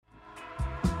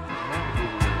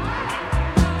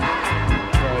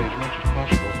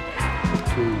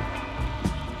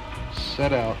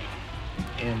set out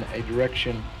in a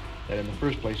direction that in the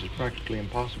first place is practically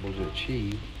impossible to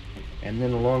achieve, and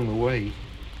then along the way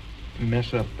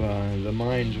mess up the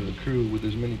minds of the crew with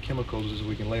as many chemicals as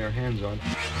we can lay our hands on.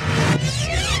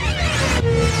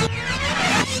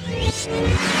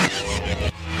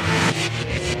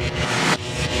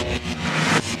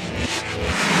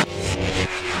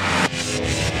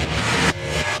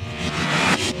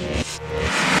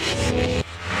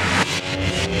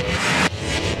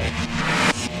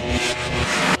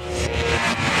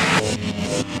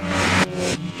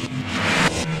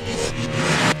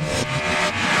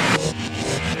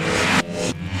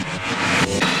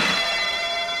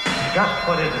 Just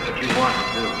what is it that you want to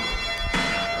do?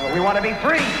 Well, we want to be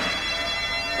free.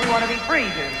 We want to be free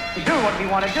to do what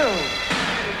we want to do.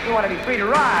 We want to be free to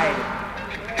ride.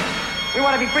 We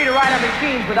want to be free to ride our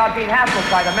machines without being hassled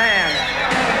by the man.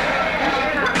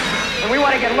 And we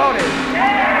want to get loaded.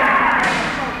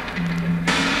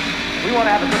 We want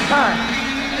to have a good time.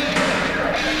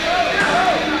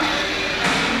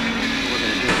 We're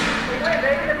going to do it.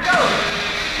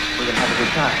 We're going to have a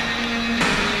good time.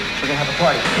 We're going to have a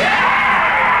party. Yeah!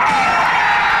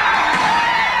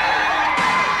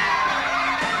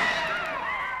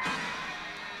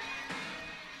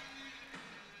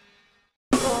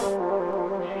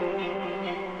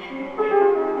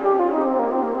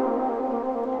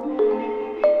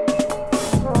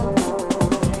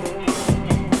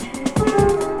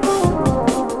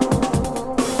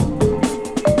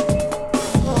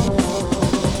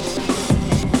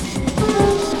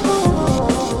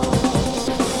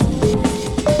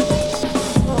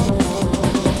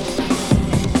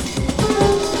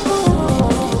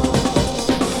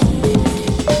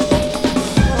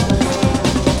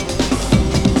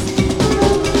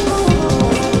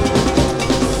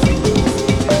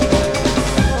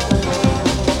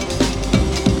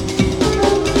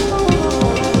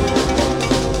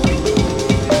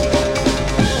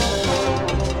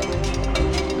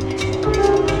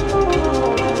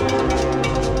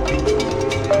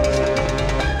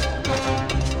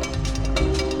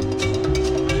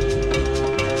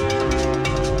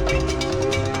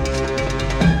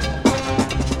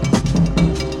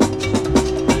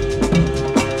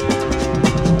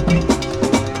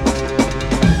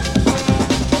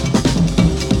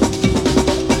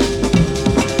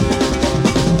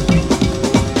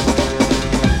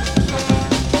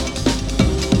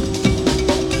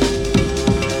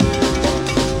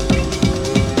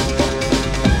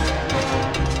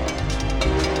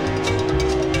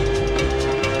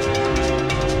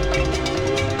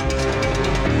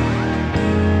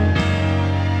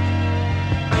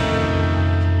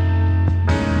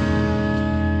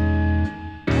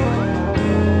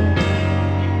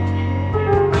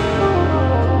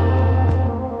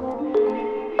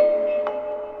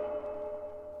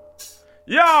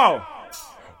 Yo!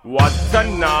 What a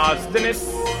nastiness!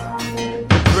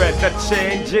 The bread of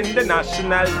change in the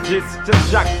national gist to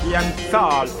Jackie and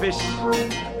Saltfish.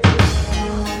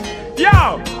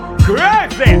 Yo!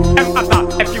 Crazy! Them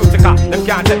utter, if you take up, them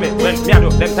can't tell me when me I do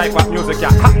them type of music,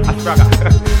 yeah. Ha! A struggle.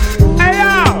 Hey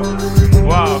yo!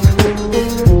 Wow.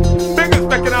 Big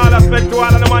respect in all aspect to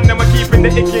all of the man them are keeping the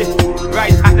icky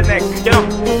right at the neck, you know.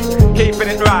 Keeping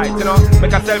it right, you know.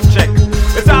 Make a self check.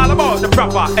 It's all about the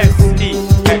proper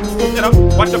S-E-X, you know,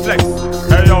 watch the flex.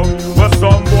 Hey yo, but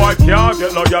some boy can't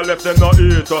get no girl if them not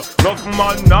eat. Enough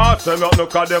man not say nothing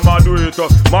cause them a do it.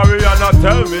 Mariana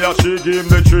tell me that she give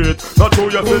him the treat. Not who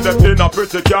you see them in a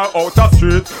pretty car out the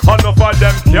street. Enough of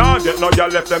them can't get no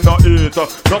girl if them not eat.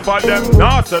 Enough of them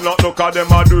not say nothing cause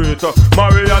them a do it.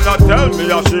 Mariana tell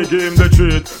me that she give him the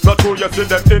treat. Not who you see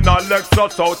them in a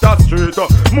Lexus out the street.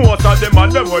 Most of them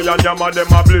and them way and yam and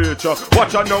them a bleach.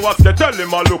 Watch and know what's get tell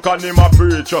him a look and him a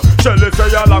preach. Shelly say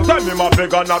a long time him a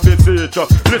beg and a beseech.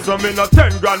 Listen me no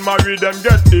 10 grand marry them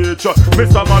get each.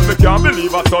 Mr. Man me can't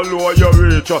believe a so low you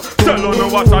reach. Tell you know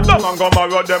what's a dumb and go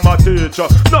marry them a teach.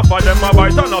 Enough of them a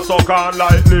bite and a suck on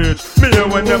like leech. Me hear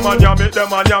when them a yam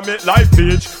it like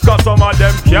peach. Cause some of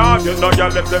them can't get no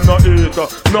girl if them no eat.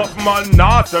 Enough man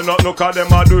not say not look at them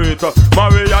a do it.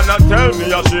 Mariana tell me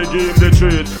a she give him the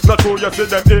treat. Not who you see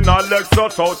them in a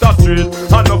Lexus out the street.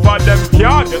 Enough of them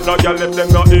can't get no girl if them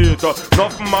no eat.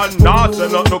 Enough man not say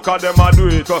not look at them a do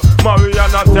it.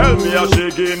 Mariana tell me a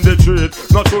she give him game the treat.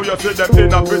 Not true, you see them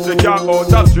in a pretty car out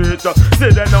the street. See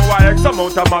them now I X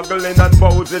amount of muggling and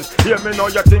poses. Hear me now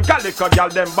you think a liquor girl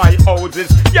them buy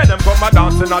houses. Yeah, them come a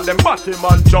dancing on them bottom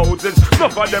and trousers.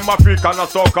 Enough of them African a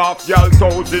suck off girl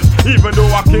toes. Even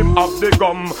though I came up the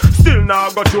gum, still now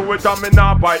go through it and me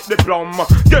now bite the plum.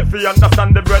 Get fi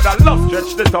understand the bread and love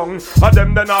stretch the tongue. And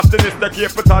them the nastiness they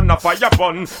keep it on a fire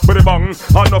bun. But the bung,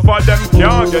 enough of them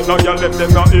can't get no girl if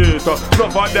them not eat.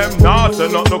 Enough of them nasty,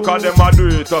 not look at them a do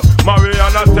it.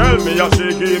 Mariana tell me a she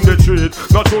give him the treat.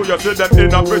 Not true you see them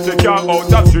in a pretty car out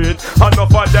the street.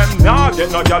 Enough of them nah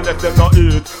get no girl if them not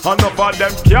eat. Enough of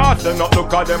them can't say not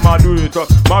look at them a do it.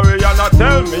 Mariana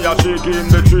tell me a she give him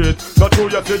the treat. Not true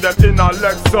you see them in a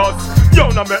Lexus. You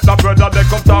no make the brother they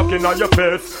come talking on your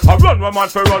face. I run one man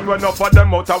for run when enough of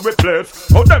them out of we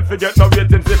place. How them forget no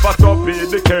ratings if I stop be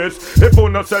the case. If you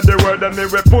no said the word then they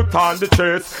will put on the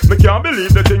chase. Me can't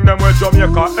believe the thing them where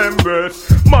Jamaica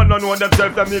embrace. Man no know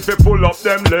themselves them if they pull up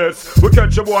them lace. We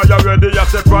catch a boy already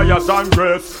as a prayers and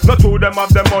grace. Not two them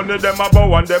have the money them a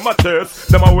bow and them a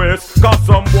taste. Them a waste. Cause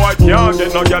some boy can't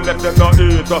get no girl let them not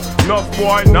eat. Enough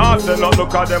boy not say not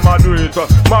look at them a do it.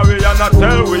 Mariana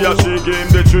tell we a she give him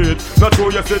the treat. Not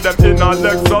two you see them in a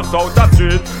Lexus out the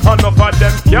street. Enough of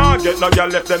them can't get no girl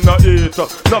let them not eat.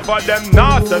 Enough of them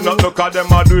not say not look at them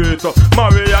a do it.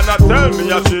 Mariana tell me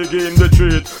a she give him the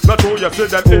treat. Not two you see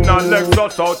them in a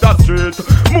Lexus out the street.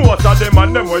 Most of them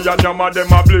and them way and them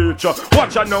a bleach.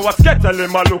 Watch I know a skettle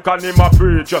him a look and him a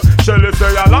preach. Shelly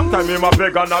say a long time him a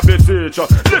beg and a beseech.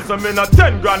 Listen me na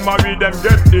 10 grand marry them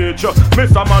get each.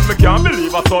 Mr. Man me can't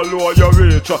believe I so low you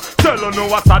reach. Tell you know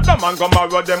what sad man go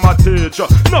marry them a teach.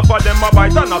 Enough of them a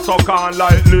bite and a suck on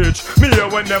like leech. Me hear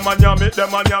when them a yam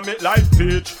it like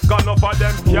peach. Cause enough of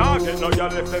them can't get no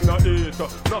girl if them not eat.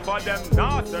 Enough of them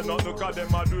not say not look at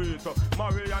them a do it.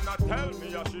 Mariana tell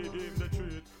me a she give the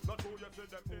treat. Not who you see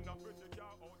them in a pretty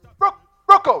car.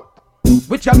 Rock out.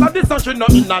 Which y'all of this and she not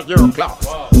in a your class.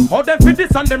 How them fit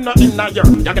this and them not in a your.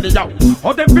 Yaggedy yow.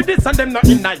 How them fit this and them not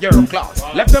in a your class.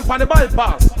 Left them for the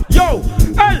bypass. Yo,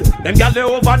 hey, them gal they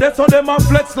over there so them a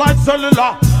flex like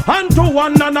cellular. And to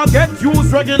one and I get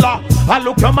used regular. I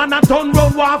look your man and turn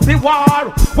round war fi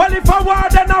war. Well if I war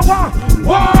then I war.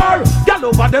 Gal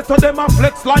over there so them a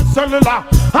flex like cellular.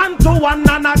 And to one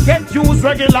and I get used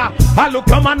regular. I look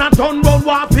your man and turn round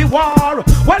war fi war.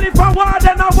 Well if I war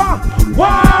then I war.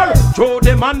 Show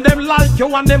them and them like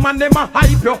you and them a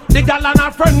hype you. The gal and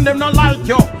her friend them not like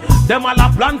you. Them all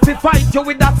a plan fi fight you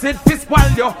with that seed fi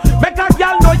spoil you. Make a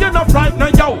gal know you no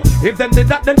frighten yo. If them did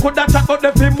that, then coulda chat out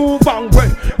them fi move on way.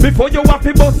 Before you have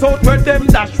to bust out where them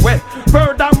dash way.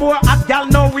 Furthermore, a gal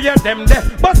know where them there.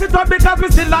 Bust it up because we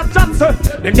still a chance.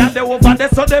 Them gal they over there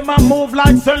so them a move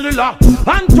like cellular.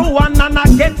 And to one and I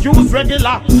get used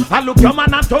regular. I look your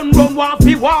man and turn round war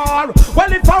fi war.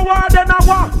 Well if I war then I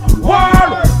war.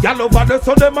 Gal over there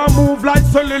so them a move like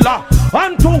cellular.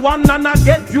 And to one and I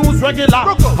get used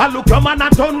regular. I look your man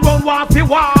and turn round war fi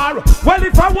war. Well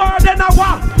if I war then I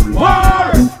war.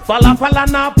 Falla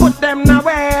now put them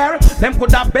nowhere. Them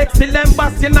coulda beg still them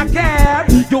bust in a care.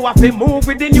 You have to move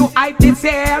with the new hype this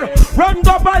year. Run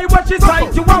go by what she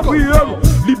sight you are wear.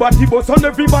 Liberty bus on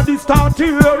everybody start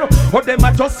here. Or them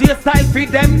a just say style for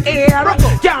them air.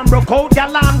 Can't broke out your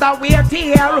land away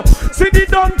tear. See the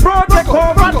done project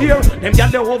over there. Them gal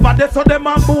they over there so them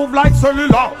a move like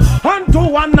cellular. And to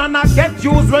one and I get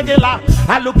used regular.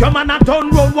 I look your man and turn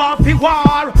round war fi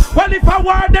war. Well if I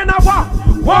war then I war.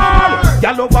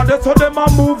 Gal over there so them a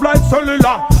move like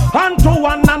cellular. And to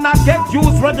one and I get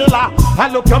used regular. I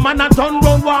look your man and turn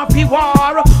round war fi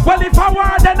war. Well if I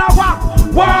war then I war.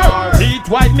 Teeth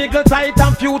white, middle tight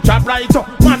and future bright.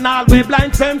 Man always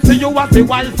blind, same see you as the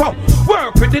wife.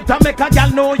 Work with it and make a gal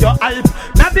know your hype.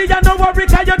 Now do you know worry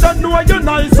cause you don't know you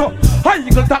nice. I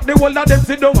eagle tap the whole of them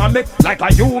sit down and make like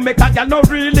a you make a gal no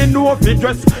really know if it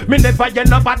dress. Me never hear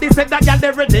nobody say that gal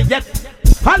they ready yet.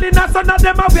 All in a son of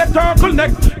them a wear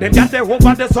turtleneck. Them got their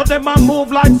over there so them a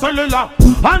move like cellular.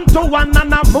 And to one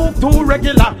and a move to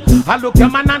regular. I look your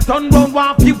man and turn round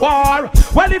one fi war.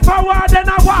 Well if I war then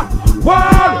I war.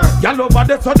 Y'all over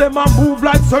there so them a move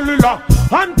like cellular.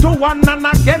 And to one and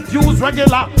I get used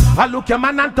regular. I look your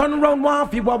man and turn round one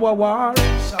fi war.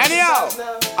 Anyhow,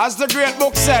 as the great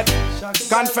book said,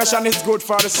 confession is good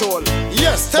for the soul.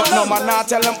 Yes, tell but them. no man not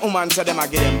tell them woman so them a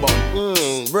get them bun.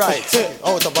 Right,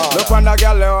 out of order. Look when the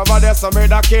girl over there, so me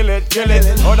da kill it.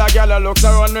 Other girl looks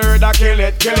around me, da kill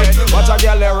it. Watch a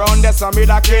girl around there, so me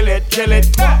da kill it.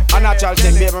 A natural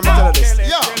thing, baby, me tell you this.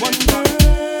 Yeah.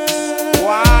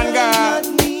 One girl,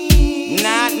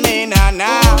 not me, nah.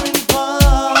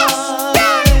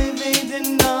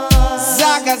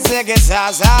 Zaga ziggy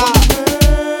zaza.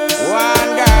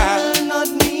 One girl,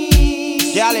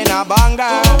 girl in a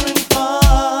banger.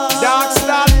 Dark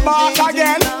start back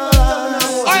again.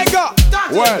 I go.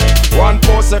 Well, one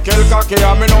post a kill cocky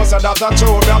and me know say that a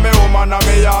true. Me and me woman and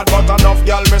me yard, but enough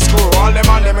girl me screw. All them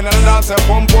and them in the dance say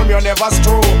pum pum you never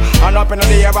screw. And up in the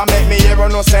air and make me hear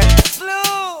no say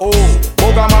oh,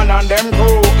 Booga man and them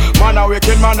crew. Man a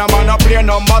wicked man a play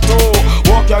number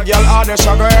 2. Walk your girl hard, the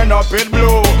sugar end up it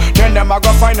blue. Then them a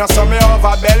go find us some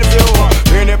over Bellevue.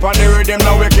 Lean up on the rhythm,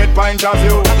 no wicked point of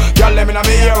view. Girl them inna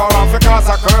me ear around for cause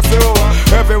a curfew.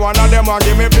 Every one of them a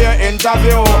give me play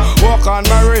interview. Walk on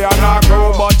Maria and a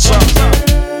crew but shut.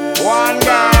 One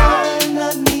girl,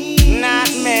 not me, nah.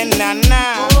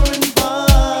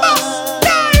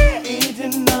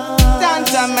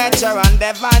 Dance a Metro and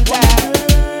Devante.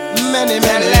 Many.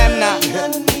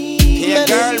 Here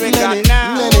girl we got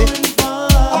now.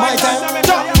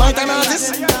 My time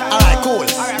artist. Alright, cool.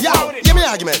 Yo, give me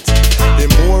argument. The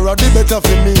more of the better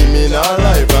for me not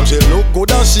lie. From she look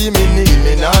good and she me need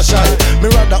me not shy. Me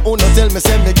rather uno tell me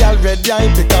say me girl ready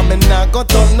because me not got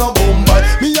on no bombay.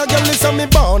 Me a girl listen me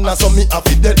born and so me a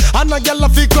fi dead. And a girl a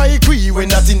fi cry when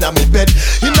not inna me bed.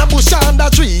 In a bush under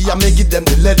tree I me give them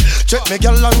the lead. Check me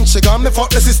girl and she got me fuck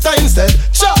the sister instead.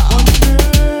 Cha.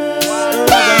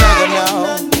 Raga now.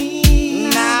 Not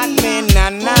me, nah.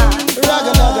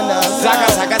 Raga now. Zaga.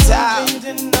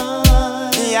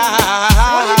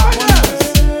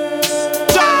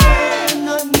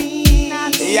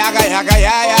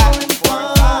 Yeah.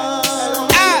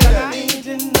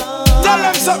 Tell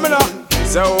them something now.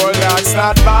 So old dogs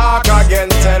start back again.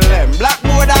 Tell them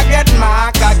Blackboard I get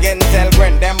mark again. Tell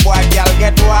when them boy girl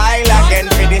get wild again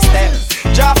for this step.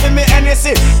 Drop me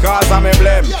anything, cause I'm a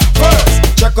blame.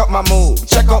 First, check up my move,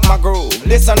 check up my groove.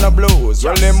 Listen to blues,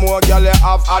 really more girl you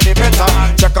have are the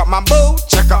better. Check up my boot,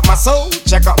 check up my soul,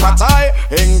 check up my tie.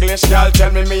 English girl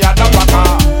tell me a the waka.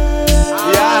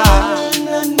 Yeah.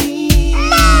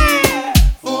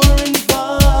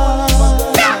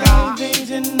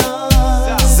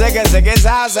 Zigga,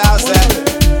 zaw,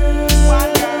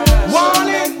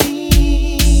 warning.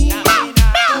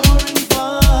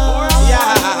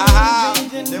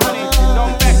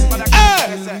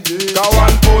 Go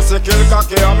one pussy kill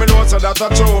cocky and me know say that a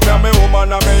true. Me and me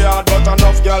woman and me yard, but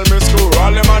enough girl me screw.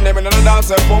 All them and them in the dance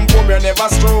say pum pum you never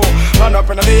screw. Man up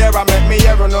in the air and make me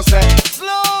hear no say slow.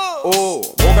 Oh,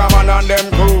 Booga man and them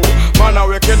crew. Man a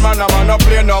wicked man a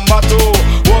play number 2.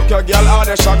 Walk your girl hard,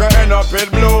 the sugar end up it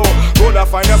blue. Coulda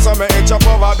find you some itch up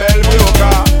over Bellevue.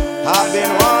 I've been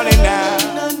warning now.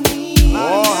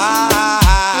 Oh ha.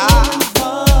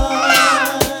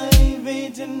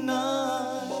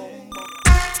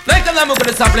 Like a lamb, we're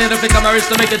gonna stop playing the flick of my wrist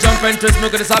to make you jump and twist. We're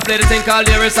gonna stop playing the thing called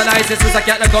the Iris and Isis. Since I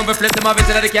can't come and flip them off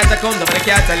into the catacomb, but I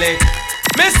can't tell it.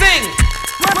 Missing!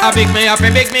 I big me up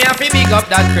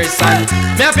that Chris.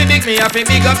 Me up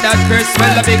big up that Chris.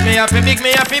 Well, I big me up big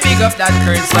up that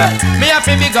Chris. Me up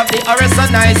big up the Iris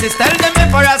and Isis. Tell them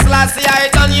Emperor's last year I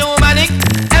done humanic.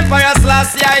 Emperor's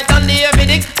last year I done the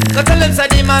Davidic. Go tell them say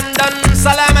the man done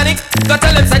Salamanic. Go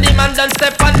tell them say the man done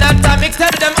step on that atomic.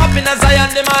 Tell them up in a Zion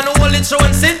the man hold it show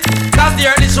and sit. Cause the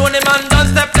early show the man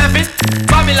done step left it.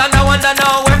 Babylon I wonder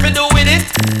now what we do with it.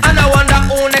 And I wonder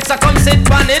who next I come sit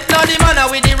on it. Now the man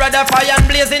with the rod of fire and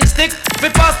blazing stick. We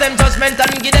pass them judgment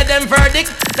and give them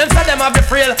verdict. Them say them have the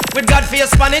frail with God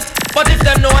face on it. But if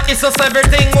them know it's us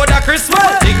everything would a Chris.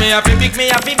 Well, big me up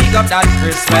that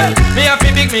Chris. Well, me up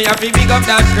big up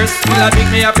that Chris. Well, big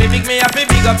me up big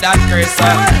up that Chris.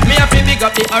 Me up big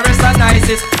up the Horus and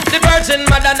Isis. The Virgin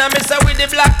Madonna me say with the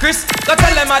Black Chris. Go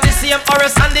tell them are the same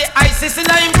Horus and the Isis. In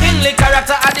him kingly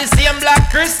character are the same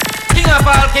Black Chris. King of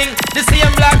all king, the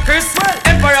same Black Chris.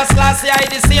 Emperor's last year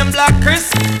the same Black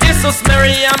Chris. Jesus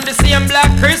Miriam the same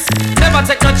Black Chris. Never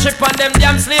take no trip on them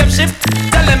damn slave ship.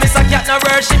 Tell them it's a cat no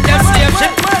worship them slave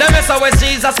ship. Them is always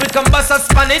Jesus with come bust us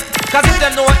span it. Cause if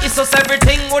them know it's us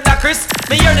everything would a Chris.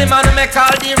 Me hear the man who make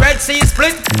all the Red Sea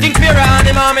split. King Pharaoh and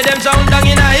the mommy them drown down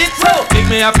in a hit. So big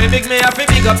me up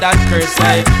that Chris.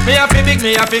 Hey. Me up big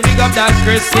up that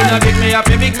Chris. You know big me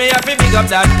up big up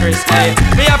that Chris. Hey.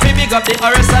 Me up big up the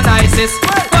Horus and Isis.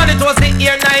 But it was the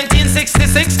year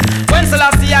 1966 when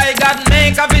Selassie I God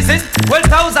make a visit. Well,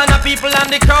 thousands of people and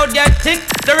the crowd get thick.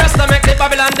 The rest of make the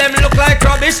Babylon them look like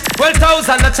rubbish. Well,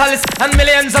 thousands of chalice and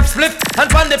millions of split. And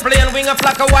on the plane wing a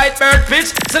flock of white bird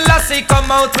pitch. Selassie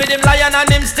come out with him lion and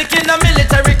him stick in the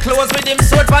military clothes with him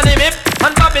sword on him hip.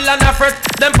 And Babylon afraid,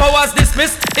 them powers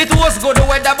dismissed. It was good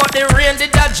weather but the rain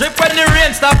did that drip. When the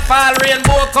rain stop fall,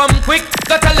 rainbow come quick.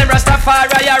 Go tell them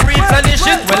Rastafari I replenish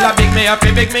it. Well, I big me me a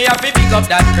fi big up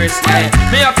that Chris.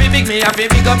 Me a fi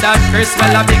big up that Chris.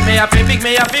 Well a big me a fi big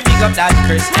up that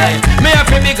Chris. Me a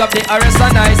fi big up the Horus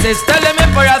and Isis. Tell them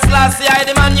Emperor Selassie I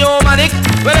the man humanic.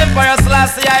 Well Emperor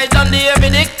Selassie I done the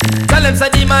Evidic. Tell them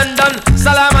say the man done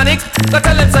Salamanic. Go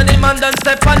tell them say the man done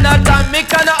step on that atomic.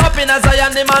 And up in a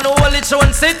Zion the man who hold the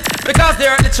tune sit. Because they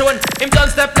heard the tune, him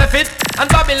done step left it. And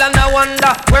Babylon I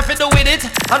wonder where fi do with it.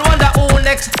 And wonder who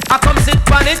next I come sit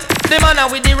on it. The man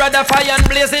with the rod of fire and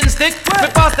blazing stick.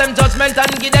 We pass them judgment and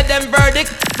give them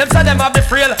verdict. Them say them have the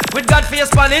frail with God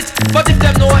face on it. But if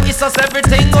them know it's us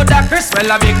everything go that Chris. Well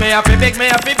I big me a fi big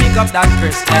up that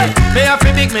Chris. Me a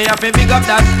fi big up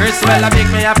that Chris. Well I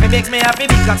big me a fi big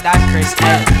up that Chris.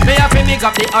 Me a fi big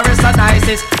up the Horus and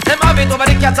Isis. Them have it over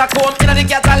the catacomb in the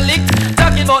Catholic.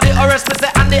 Talking about the Horus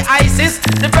and the Isis.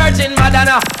 The Virgin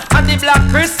Madonna and the Black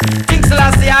Chris. King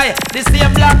Selassie I, the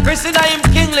same Black Chris. In him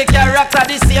kingly character,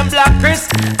 the same Black Chris.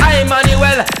 I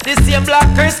Emmanuel, the same Black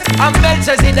Chris. And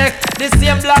Melchizedek, the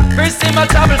same Black Chris. Him a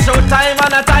travel show time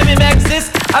and a time him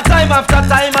exists. A time after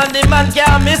time and the man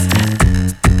can't miss.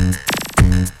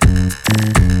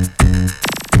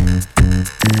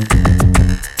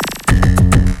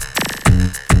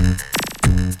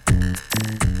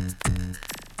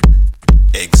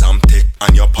 Exam take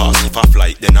and your pass. If a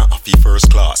flight then a happy first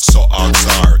class. So ask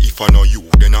her if I know you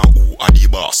then a who a the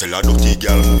boss. Tell a dirty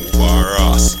girl move her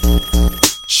ass.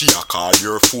 She a call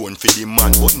your phone for the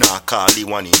man, but not call the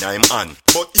one in him hand.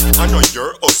 But if I know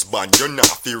your husband, you not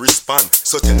fi respond.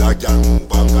 So tell a girl move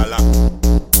and gala.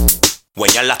 When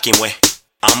you lock him way,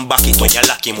 I'm back it up. When you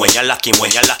lock him, when you lock him,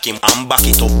 when you lock him, I'm back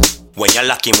it up. When you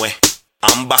lock him way,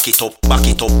 I'm back it up, back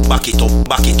it up, back it up,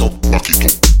 back it up, back it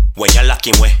up. When you lock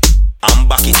him way, I'm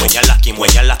back it. When you lock him, when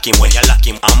you lock him, when you lock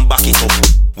him, I'm back it up.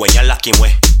 When you lock him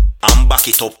way, I'm back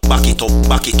it up, back it up,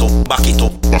 back it up, back it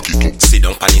up, back it up. Sit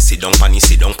down panny, sit down panny,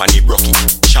 sit down panny, brocky.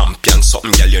 Champion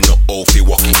something, girl, you know how fi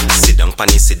walk it. Sit down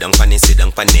panny, sit down panny, sit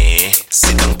down panny.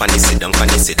 Sit down panny, sit down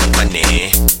panny, sit down panny.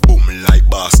 Boom like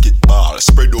basketball,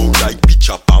 spread out like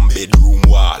pitch up on bedroom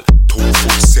wall. 2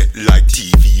 foot set like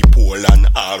TV pole and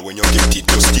all. When you get it,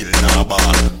 you still nah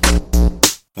ball.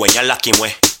 When you lock him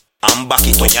way, I'm back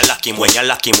it up. When you lock him, when you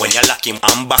lock him, when you lock him,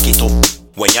 I'm back it up.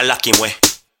 When you lock him way,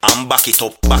 I'm back it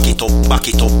up, back it up, back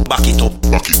it up, back it up,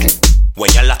 back it up. When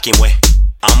you lock him way,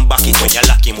 I'm back it. When you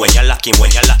lock him, when you lock him,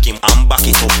 when you lock him, I'm back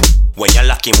it up. When you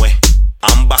lock him way,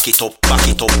 I'm back it up, back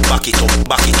it up, back it up,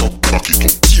 back it up, back it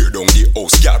up. Tear down the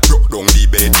house, girl, broke down the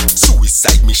bed.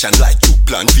 Suicide mission like you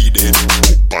plan for dead.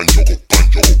 Up and jog, up and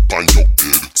jog, up and jog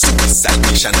dead. Suicide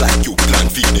mission like you plan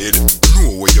for dead.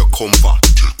 Know where you come from,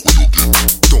 take what you get.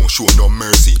 Don't show no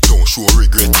mercy, don't show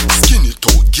regret. Skin it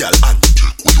out, girl, and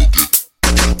take what you get.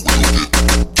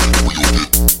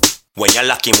 When you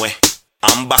lock him way,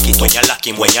 I'm back it. When you lock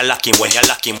him, when you lock him, when you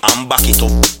lock him, I'm back it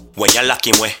up. When you lock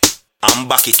him way, I'm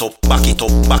back it up, back it up,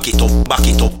 back it up, back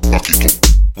it up, back it up.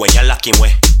 When you lock him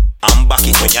way, I'm back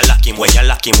it. When you lock him, when you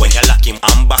lock him, when you lock him,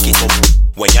 I'm back it up.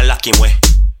 When you lock him way,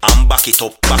 I'm back it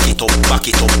up, back it up, back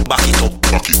it up, back it up,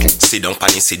 back it up. Sit down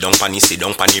panny, sit down panny, sit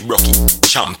down panny, brocky.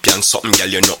 Champion something, girl,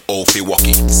 you know how fi walk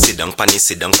it. Sit down panny,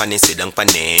 sit down panny, sit down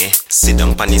panny. Sit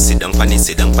down panny, sit down panny,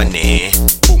 sit down panny.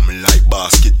 Boom like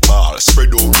basketball,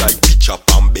 spread out like pitch up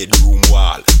on bedroom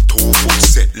wall. 2 foot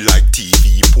set like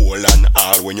TV pole and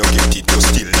all. When you get it, you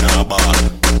still nah ball.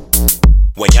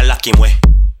 When you lock him way,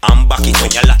 I'm back it.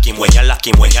 When you lock him, when you lock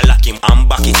him, when you lock him, I'm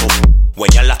back it up. When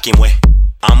you lock him way,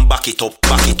 I'm back it up,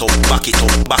 back it up, back it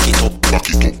up, back it up, back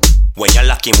it up. When you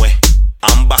lock him way,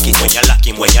 I'm back it. When you lock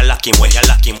him, when you lock him, when you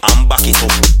lock him, I'm back it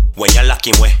up. When you lock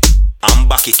him way, I'm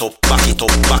back it up, back it up,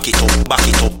 back it up, back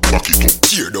it up, back it up.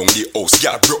 Tear down the house,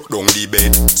 girl, broke down the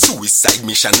bed. Suicide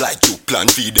mission like you plan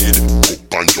for dead.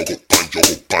 Up and jog, up and jog,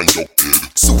 up and jog dead.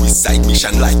 Suicide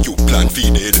mission like you plan for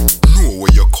dead. Know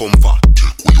where you come from,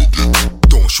 take what you get.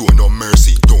 Don't show no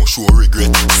mercy, don't show regret.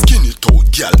 Skin it out,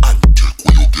 girl, and take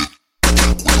what you get.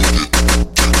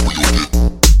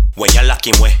 When you lock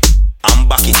him way, I'm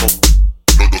back it up.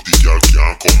 No dirty girl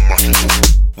can't come back it up.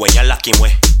 When you lock him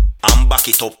way, I'm back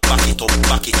it up, back it up,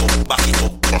 back it up, back it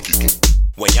up, back it up.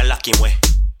 When you lock him way,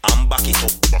 I'm back it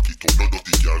up, back it up. No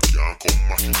dirty girl can't come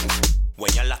back it up.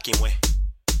 When you lock him way.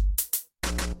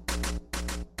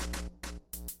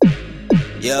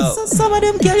 Yo, some of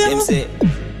them say,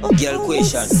 girl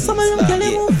question. Some of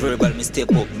them verbal me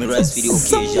step up, me rise for the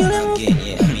occasion again.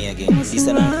 Yeah, me again. This is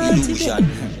an illusion.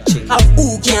 Check it.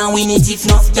 Who can win it if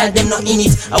enough girl them not in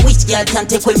it? A which girl can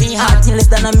take away me heart in less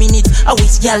than a minute? A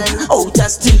which girl out the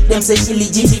street them say she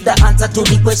legit? If the answer to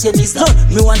the question is no,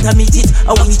 me want to meet it.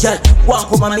 A which girl want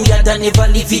come and me that never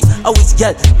leave it? A which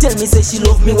girl tell me say she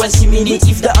love me while she mean it?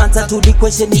 If the answer to the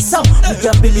question is so, me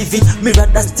can't believe it. Me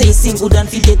rather stay single than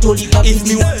forget to live a if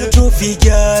me want a trophy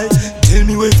girl, tell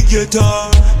me where to get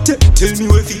her. Tell me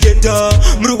where to get her.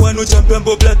 Me don't want no champion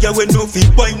but black girl when no fit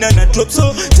wine and a drop.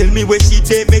 So tell me where she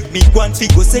dey make me go and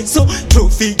go say so.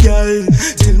 Trophy girl,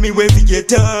 tell me where to get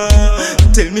her.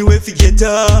 Tell me where to get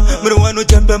her. Me don't want no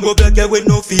champion but black girl when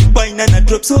no fit wine and a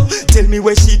drop. So tell me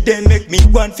where she dey make me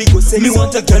go and go say so. Me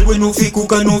want a girl when no fit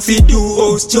cook and no fit do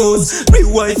house chores. Me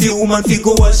wifey woman fit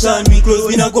go wash and me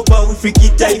clothes. Me not go power with freaky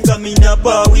type, come in a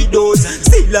bar with those.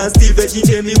 Still and still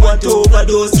vegetarian, me want to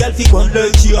overdose. Girl fit one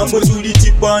like she and go to the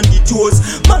tip and the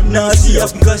toes. Man now she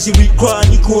have because she with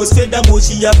chronic hoes. Fed more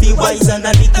she have be wise and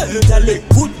a little intellect.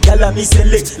 Good girl and me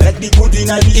select like the good in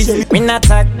a dish. We not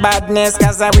talk badness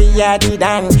cause we are the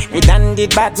done. We done the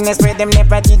badness where them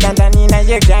never did and then in a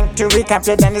year gang to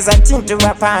recapture then is a thing to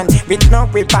a pan. With no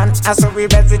weapon and so we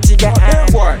raise the trigger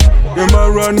hand. Boy, them a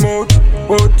run mouth,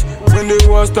 but when they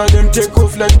was start them take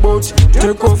off like boats.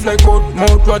 Take off like boat,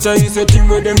 mouth water is a thing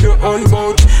where them do all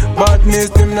about. Badness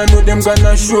them na know them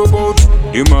gonna show about.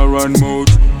 Them a run mouth,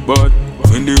 but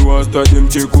when they was start them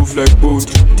take off like boat.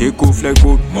 Take off like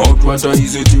boat, mouth water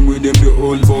is a thing where them do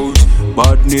all about.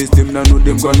 Badness them na know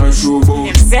them gonna show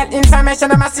about. Set information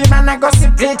them a see and a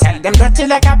gossip tell them dirty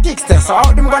like a pigster, so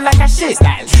how them go like a she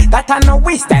style. That a no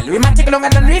we style, we might take longer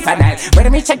than river Nile.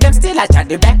 When me check them still a chat,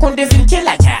 the back on the feel kill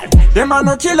a child. Them a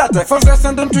no killer type, first they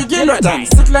send them to kilo time.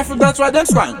 Sick life that's why them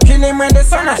swine. Kill him when the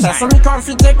sun a shine, so me can't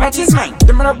fit take what is mine.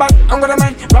 Them a back, I'm gonna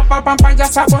mind. Rap up and pan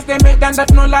just suppose they make them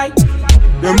that no lie.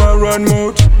 Them a run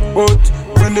mouth, but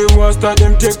when they was start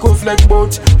them take off like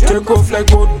boat. Take off like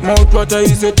boat, mouth water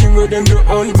is a thing where them do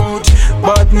all about.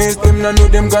 Badness them na know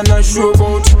them gonna show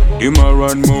about. Them a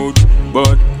run mouth,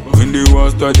 but when they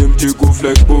was start them take off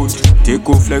like boat. Take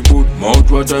off like boat,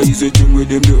 mouth water is a thing where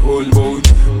them do all about.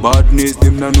 Badness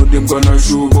them na know them gonna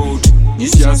show about.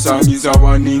 This your song is a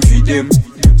warning for them.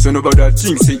 So nobody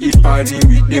think say it partying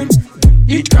with them.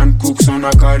 It can cook so na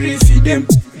carry for them.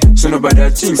 So nobody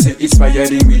think say it's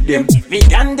firing with them. We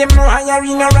done them no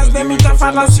hiring or else them it a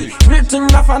fallacy. Real thing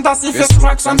na fantasy, face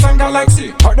crack Samsung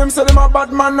Galaxy. How them say them a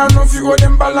bad man and no figure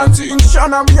them balance. In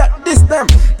China we at this them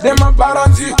a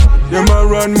balance. Them a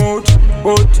run mouth,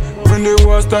 but when they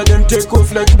was start them take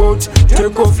off like boat.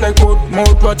 Take off like boat,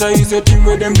 mouth water is a thing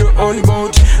where them do all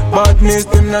about. Badness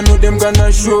them na know them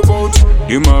gonna show about.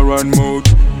 Them a run mouth,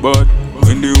 but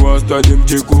when they was start them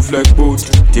take off like boat.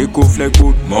 Take off like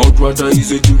boat, mouth water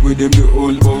is a thing where them do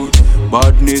all about.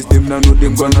 Badness them na know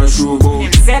them gonna show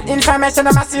about. Set information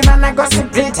them a see and a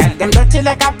gossip tell them dirty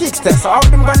like a pigster, so how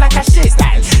them go like a she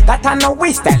style. That a no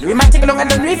we style, we might take longer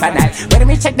than river Nile. When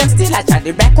me check them still a child,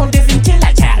 the back on the fin kill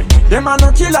a child. Them a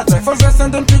no killer type, first they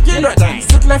send them to kilo time.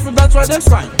 Sick life that's why them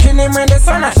swine. Kill him when the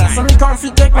sun a shine, so me can't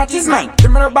fit take what is mine.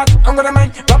 Them a back, I'm gonna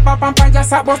mind. Rap up and pan just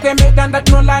suppose they make them that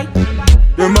no lie.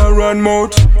 Them a run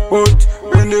mouth, but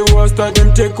when they was start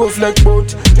them take off like boat.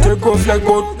 Take off like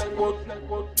boat.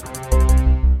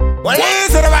 What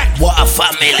is it about? What a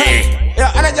family.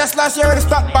 Yeah, and I just last year when they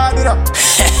start bad it up.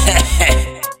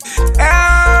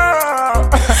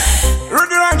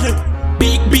 Rudy Ranking.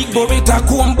 Big Boretta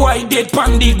comb boy dead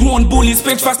pan the grown bully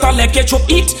spent faster like ketchup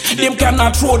eat. Them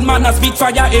cannot throw man a spit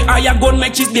fire a iron gun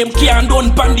make cheese them can't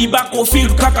done pan the back of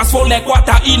field crackers fall like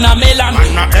water in a melon.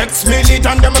 Man a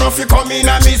ex-militant them no fi come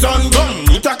in a me zone gun.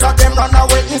 It a crack them run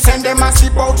away and send them a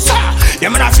sip out sir.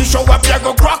 Them na fi show up ya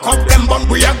go crack up them bun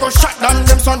we a go shot down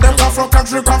them son them come from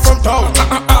country come from town.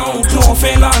 Outlaw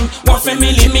felon, what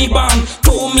family me ban.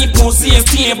 To me possess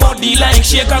a body like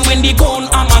shake and when the gun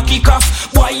I'm a kick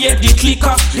off. Boy yeah the click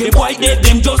off. The boy dead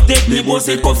them just dead me boss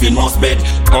a coffin must bed.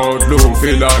 Outlaw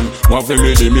felon, what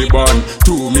family me ban.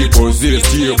 To me possess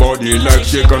a body like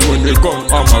shake and when the gun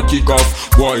I'm a kick off.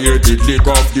 Boy yeah the click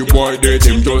off. The boy dead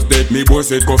them just dead me boss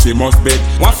a coffin must bed.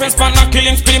 One first man a kill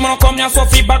him scream and come here so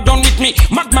fi back down with me.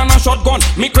 Madman a shotgun,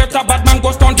 me create a bad man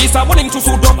ghost on this. I want him to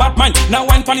suit up bad mind. Now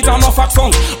one pan it on no fact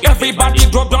song. Everybody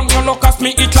drop down your look as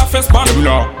me it la first band. Them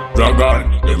na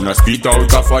dragon, them na spit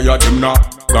out a fire. Them na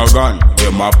gagan,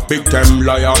 them a big time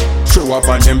liar. Show up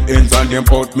on them ends and them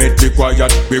out make be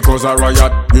quiet. Because a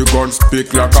riot, we gun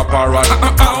speak like a parrot.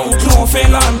 Outlaw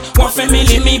felon, what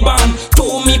family me ban.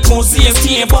 To me possess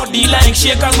a body like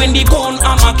shake and when the gun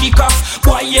I'm a kick off.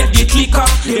 Boy yeah the click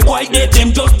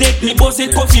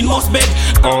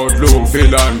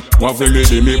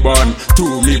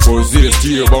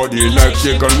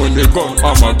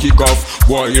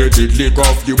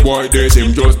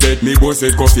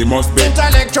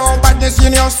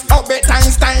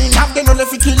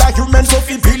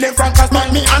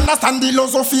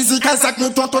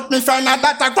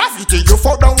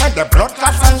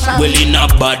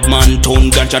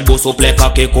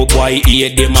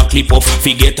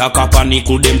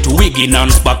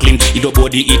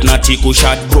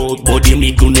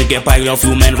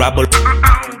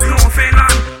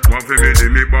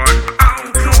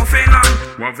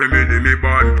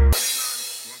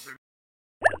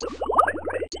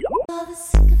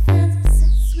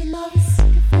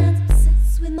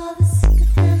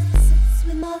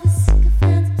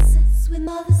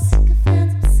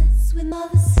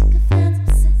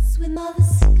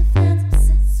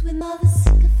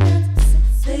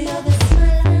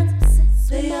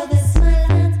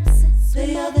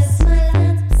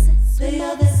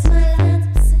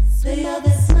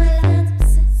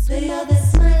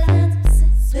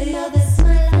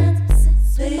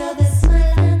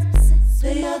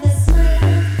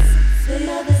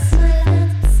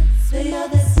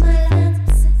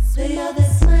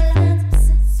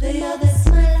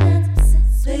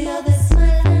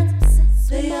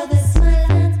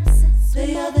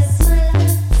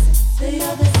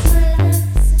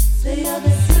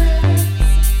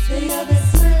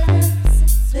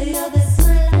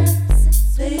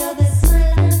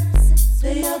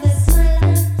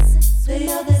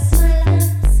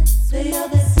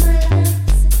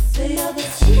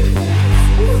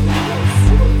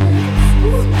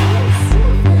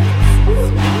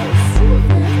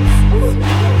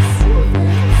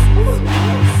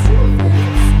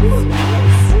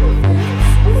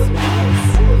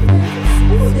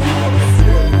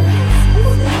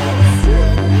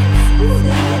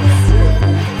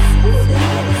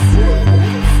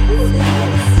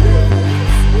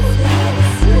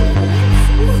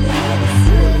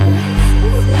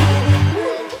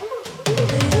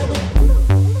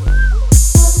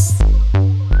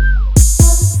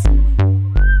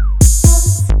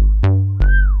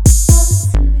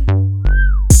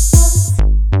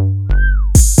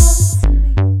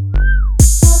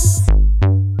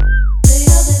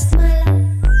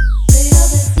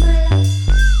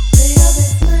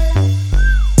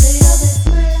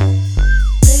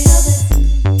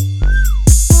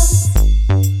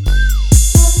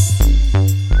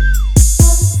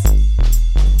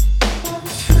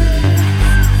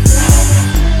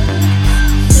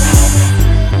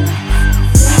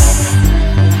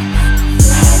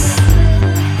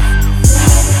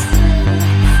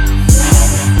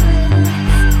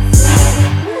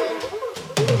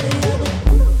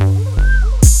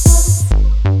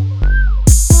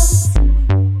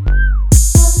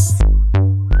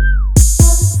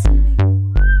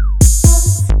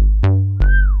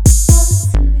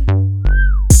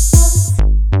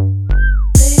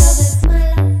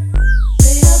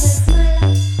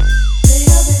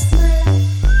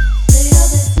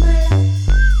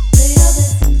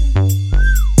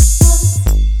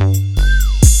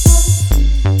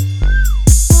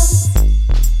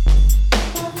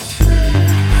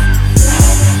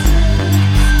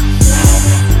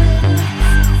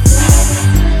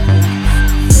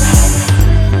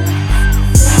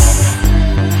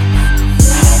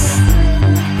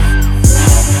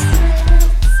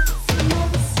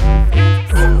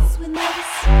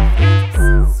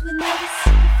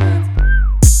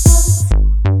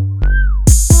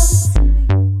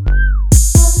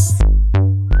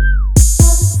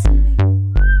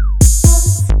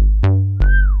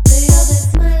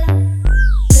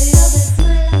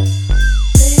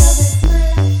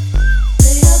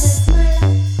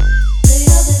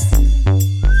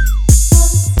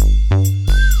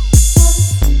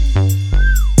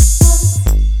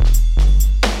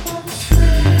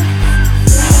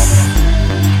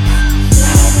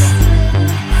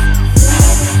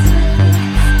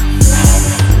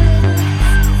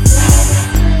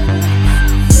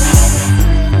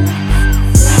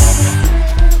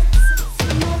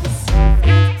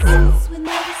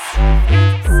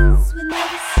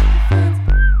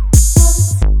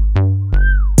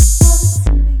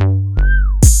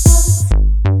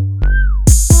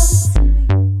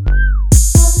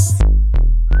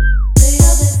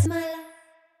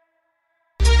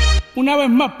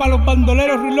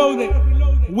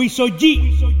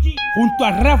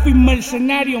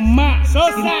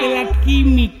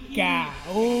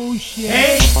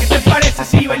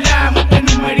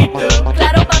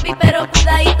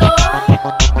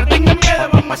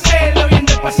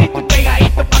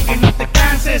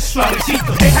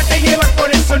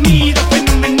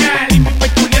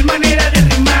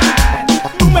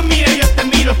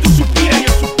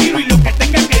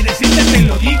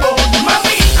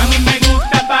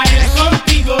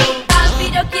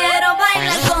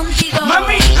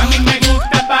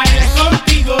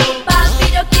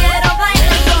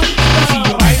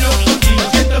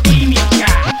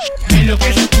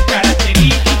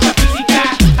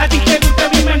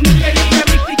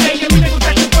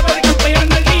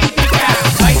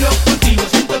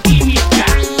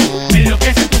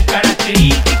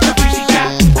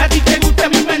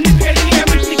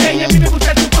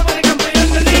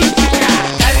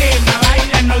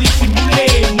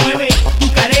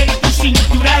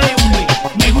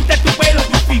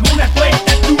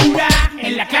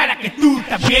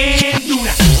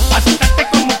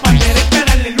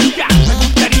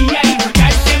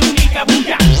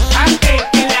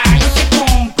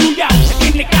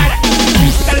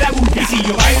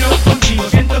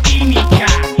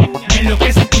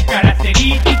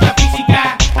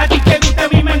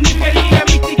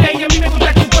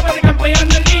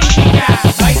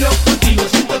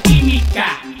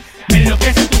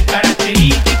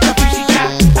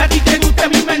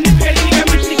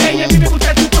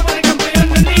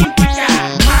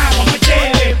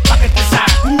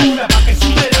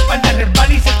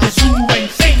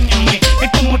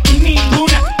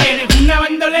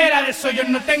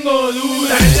tengo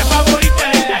duda. Eres la favorita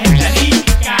de la gente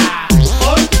lírica,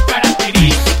 por tu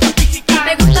característica física.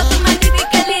 Me gusta tu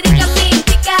magnífica lírica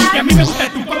mística. Y a mí me gusta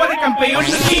tu copa de campeón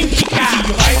olímpica. Si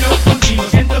yo bailo contigo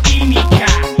siento química.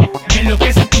 Me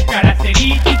enloquece tu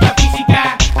característica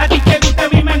física. A ti te gusta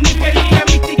mi magnífica lírica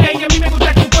mística. Y a mí me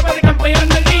gusta tu copa de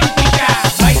campeón olímpica.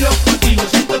 Bailo contigo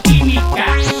siento química.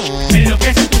 Me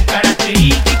enloquece tu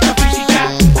característica física.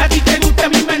 A ti te gusta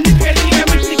mi magnífica lírica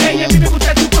mística. Y a mí me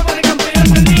gusta tu copa de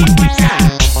campeón olímpica.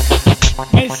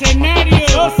 Mercenario,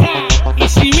 Sosa y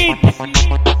Civit,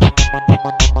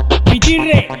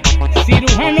 Pichirre,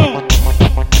 Cirujano,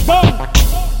 Don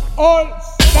All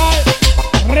Star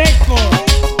Records.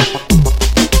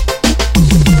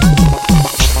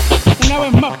 Una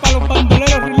vez más para los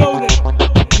bandoleros reloaded,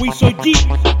 Wiso G,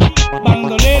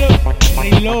 bandoleros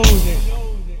reloaded.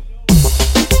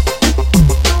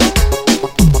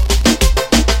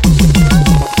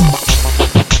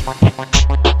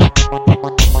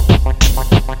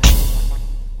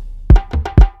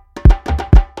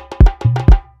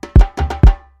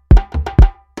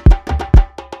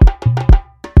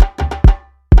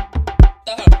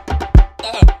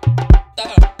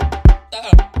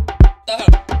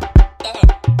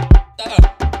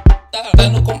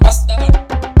 Dando compás,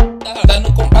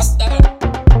 dando compás,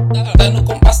 dando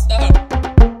compás,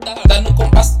 dando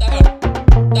compás,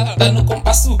 dando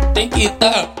compasso, tem que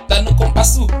tá, dando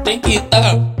compasso, tem que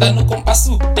tá, dando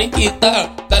compasso, tem que tá,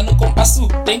 dando compasso,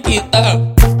 tem que tá.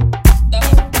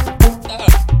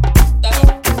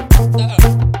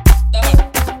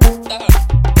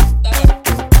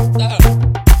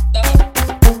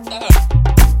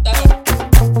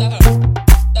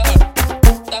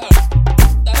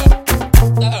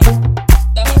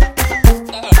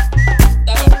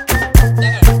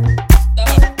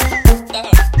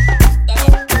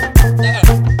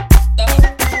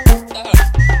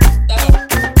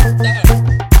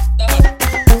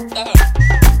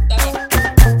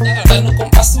 Dando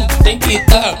compasso, tem que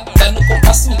tá, dando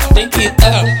compasso, tem que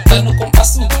tá, dando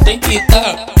compasso, tem que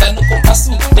tá, dando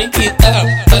compasso, tem que tá,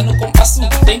 dando compasso,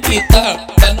 tem que tá,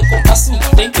 dando compasso,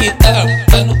 tem que tá,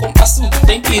 dando compasso,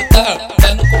 tem que tá,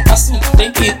 dando compasso,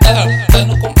 tem que tá,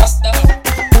 dando compasso,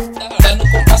 dando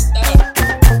compasso,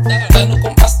 dando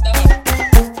compasso,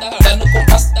 dando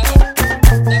compasso,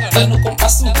 dando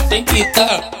compasso, tem que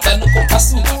tá, dando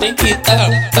compasso, tem que tá,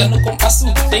 dando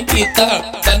compasso, tem que tá,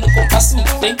 dando compasso,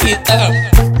 tem que tá.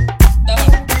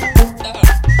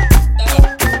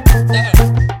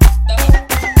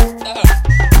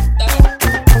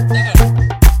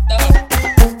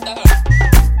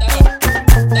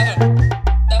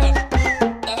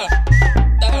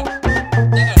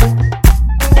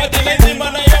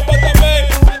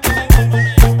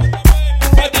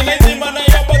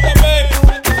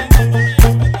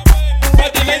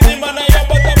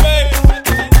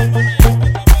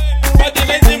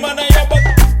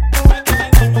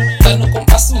 Dando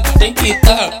compasso, tem que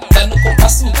tá, dando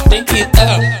compasso, tem que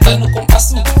tá, dando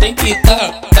compasso, tem que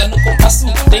tá, dando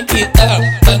compasso, tem que tá,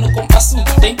 dando compasso,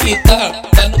 tem que tá,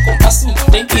 dando compasso,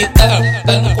 tem que tá,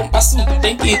 dando compasso,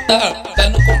 tem que tá,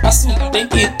 dando compasso, tem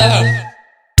que tá.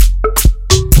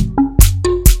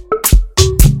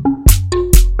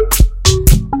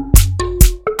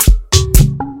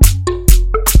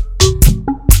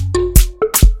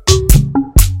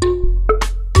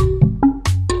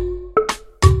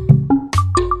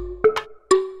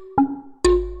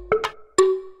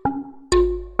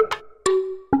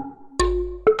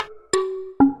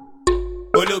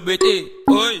 Olo BT,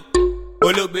 oi.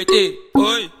 Olo BT,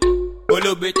 oi.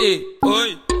 Olo BT,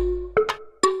 oi.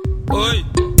 Oi.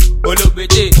 Olo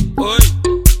BT, oi.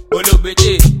 Olo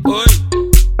BT, oi.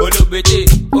 Olo BT,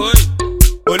 oi.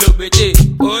 Olo BT,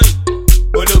 oi.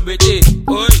 Olo BT,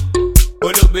 oi. Olo BT, oi.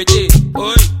 Olo BT,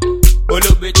 oi.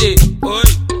 Olo BT, oi.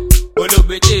 Olo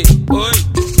BT, oi.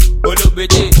 Olo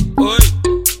BT, oi.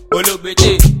 Olo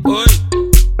BT, oi.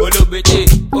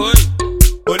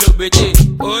 Olo BT,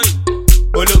 oi.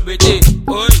 Olo BT,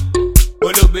 oi.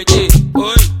 Olo BT,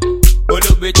 oi.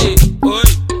 Olo BT, oi.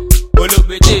 Olo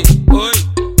BT, oi.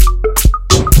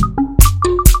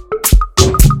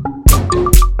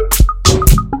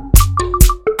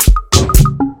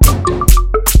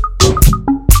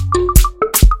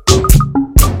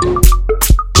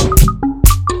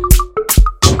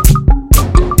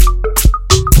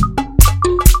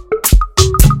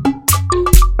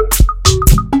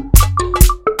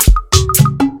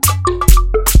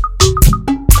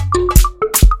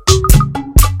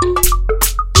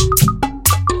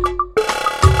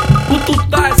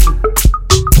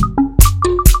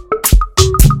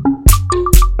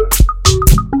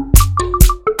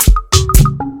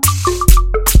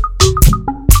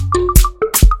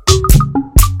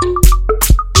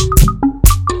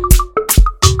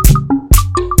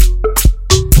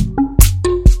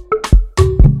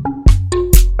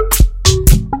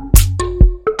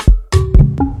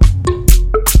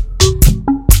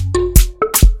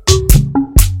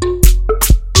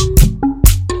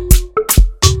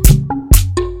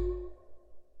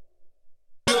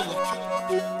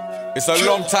 It's a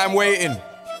long time waiting.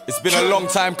 It's been a long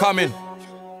time coming.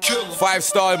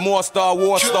 5-star, more star,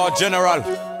 war star general.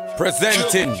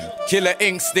 Presenting Killer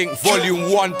Instinct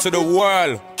Volume 1 to the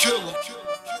world.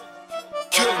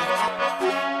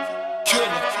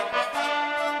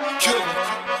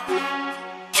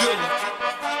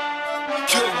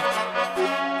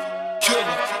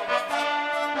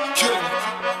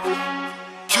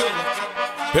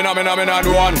 Phenomenon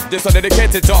one. This are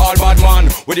dedicated to all bad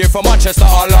man. We're here from Manchester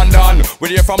or London.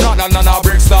 We're here from London or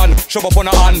Brixton. Shove up on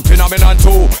the hand. Phenomenon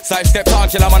two. Sidestep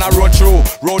talk, killer man I road through.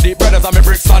 Road deep brothers and me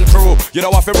Brixton crew. You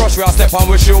know what fi brush we a step on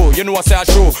with you. You know what say I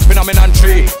true. Phenomenon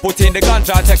three. Put in the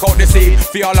ganja and take out the seed.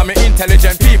 For all of me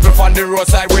intelligent people from the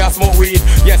roadside we a smoke weed.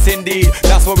 Yes indeed,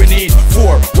 that's what we need.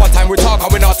 4. One time we talk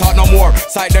and we not talk no more.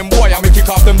 Side them boy and we kick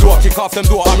off them door. Kick off them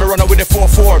door and me run out with the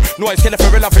 4-4. Noise killer for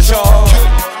real for sure.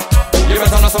 You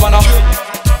better know some manna.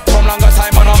 From longer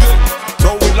time manna.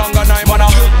 Roll with longer night manna.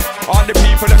 All the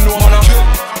people them know manna.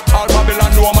 All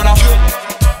Babylon know manna.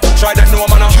 Try that know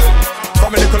manna.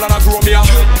 From a little and I grow me up.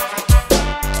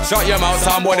 Shut your mouth,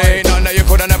 sound boy, there ain't nothing that you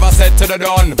coulda never said to the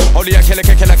done. Only a killer,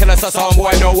 so sound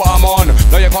boy know what I'm on.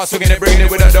 Now you can't swing it, bring it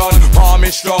with a done. Arm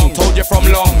is strong, told you from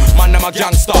long. Man, them a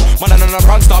gangster, man, them a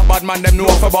prankster. Bad man, them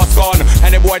know for boss gun.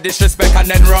 Any boy disrespect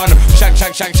and then run. Shank,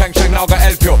 now go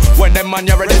help you. When them man,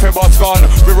 you ready for boss gun.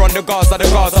 We run the Gaza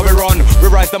we run.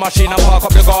 We rise the machine and park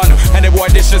up the gun. Any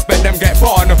boy disrespect them get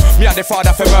born. Me and the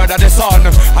father for murder the son.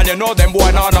 And you know them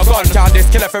boy nah no gun. Can't this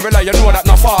killer for real, you know that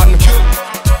no fun.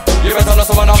 You better know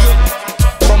some manna.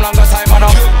 From longer time manna.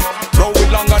 Roll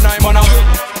with longer night manna.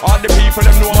 All the people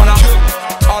them know manna.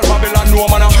 All Babylon know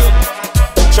manna.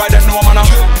 Try them know manna.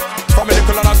 From a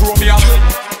little and I grow me up.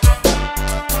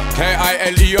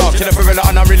 K-I-L-E-R, killer for real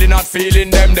and I'm really not feeling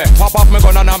them there. Pop off my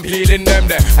gun and I'm healing them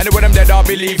there. Anyway them dead I'll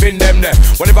believe in them there.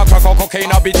 Whenever crack or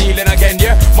cocaine I'll be dealing again,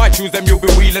 yeah. Might choose them, you'll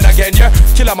be wheeling again, yeah.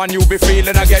 Killer man you'll be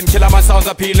feeling again. Killer man sounds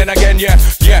appealing again, yeah.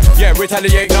 Yeah,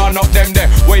 retaliate, nah, not them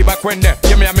there. Way back when there,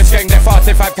 give me a misgang there.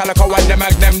 45 calico and them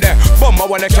mag them there. Bummer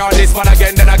when they count this man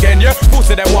again, then again, yeah.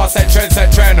 Pussy them want set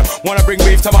trend. Wanna bring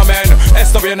beef to my men.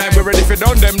 SW9 we ready for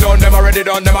done them, already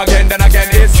done them again, then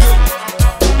again is.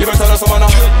 You better know some manna.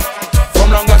 From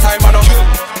longer time manna.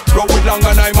 Roll with longer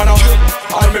night manna.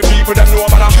 All my people them know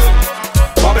manna.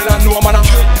 Babylon know manna.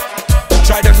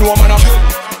 Try them know manna.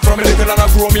 From a little and I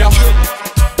grow me up.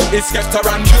 It's get to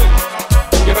run.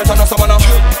 You better know some manna.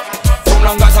 From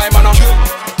longer time manna.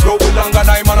 Roll with longer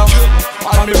night manna.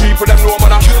 All my people them know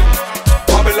manna.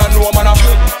 Babylon know manna.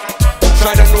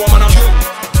 Try them know manna.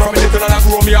 From a little and I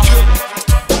grow me up.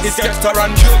 It's get to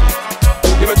run.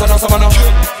 You better know some manna.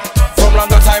 From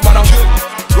longer time manna.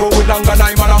 Go with longer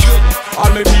night manna. All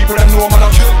my people them know manna.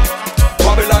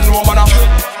 Babylon know manna.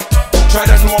 Try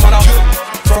them know manna.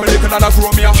 From a little and I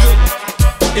grow me up.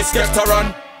 It's get to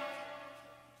run.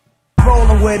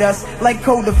 Rolling with us like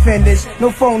co-defendants,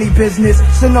 no phony business,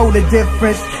 so know the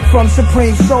difference. From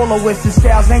supreme soloists to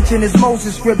styles ancient as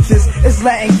Moses scriptures, it's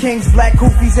Latin kings, black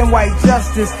koofies, and white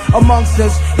justice. Amongst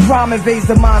us, crime invades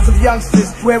the minds of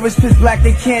youngsters. Where it's pitch black,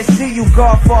 they can't see you.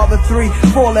 Godfather 3,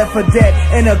 4 left for dead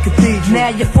in a cathedral. Now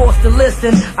you're forced to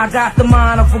listen. I got the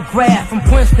mind of a graph from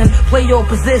Princeton. Play your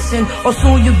position, or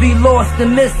soon you'll be lost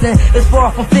and missing. It's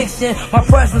far from fiction. My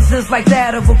presence is like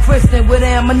that of a Christian with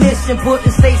ammunition,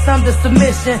 putting states under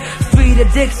submission. Street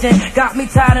addiction got me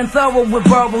tired and thorough with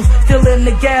bubbles. Still in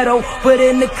the ghetto, but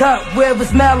in the cup where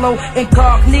it's mellow.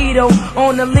 Incognito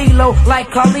on the lilo like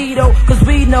Carlito. Cause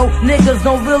we know niggas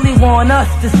don't really want us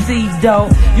to see though.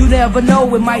 You never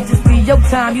know, it might just be your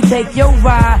time. You take your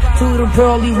ride to the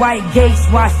pearly white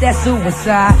gates. Watch that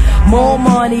suicide. More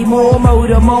money, more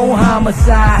murder, more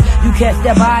homicide. You catch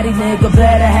that body, nigga,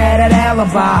 better have that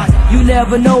alibi. You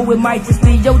never know, it might just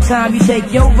be your time. You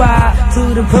take your ride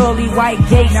to the pearly white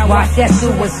gates. Watch that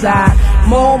suicide.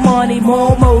 More money,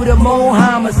 more murder, more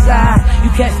homicide.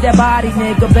 You catch that body,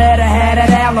 nigga, better have that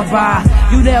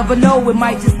alibi. You never know, it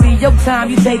might just be your time.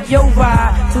 You take your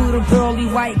ride to the pearly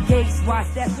white gates.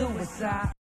 Watch that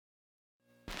suicide.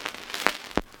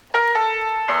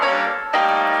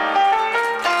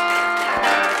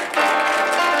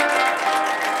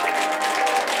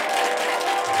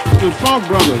 The Funk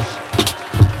Brothers.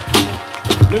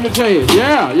 Let me tell you,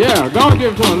 yeah. Go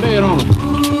give it to him, lay it on him.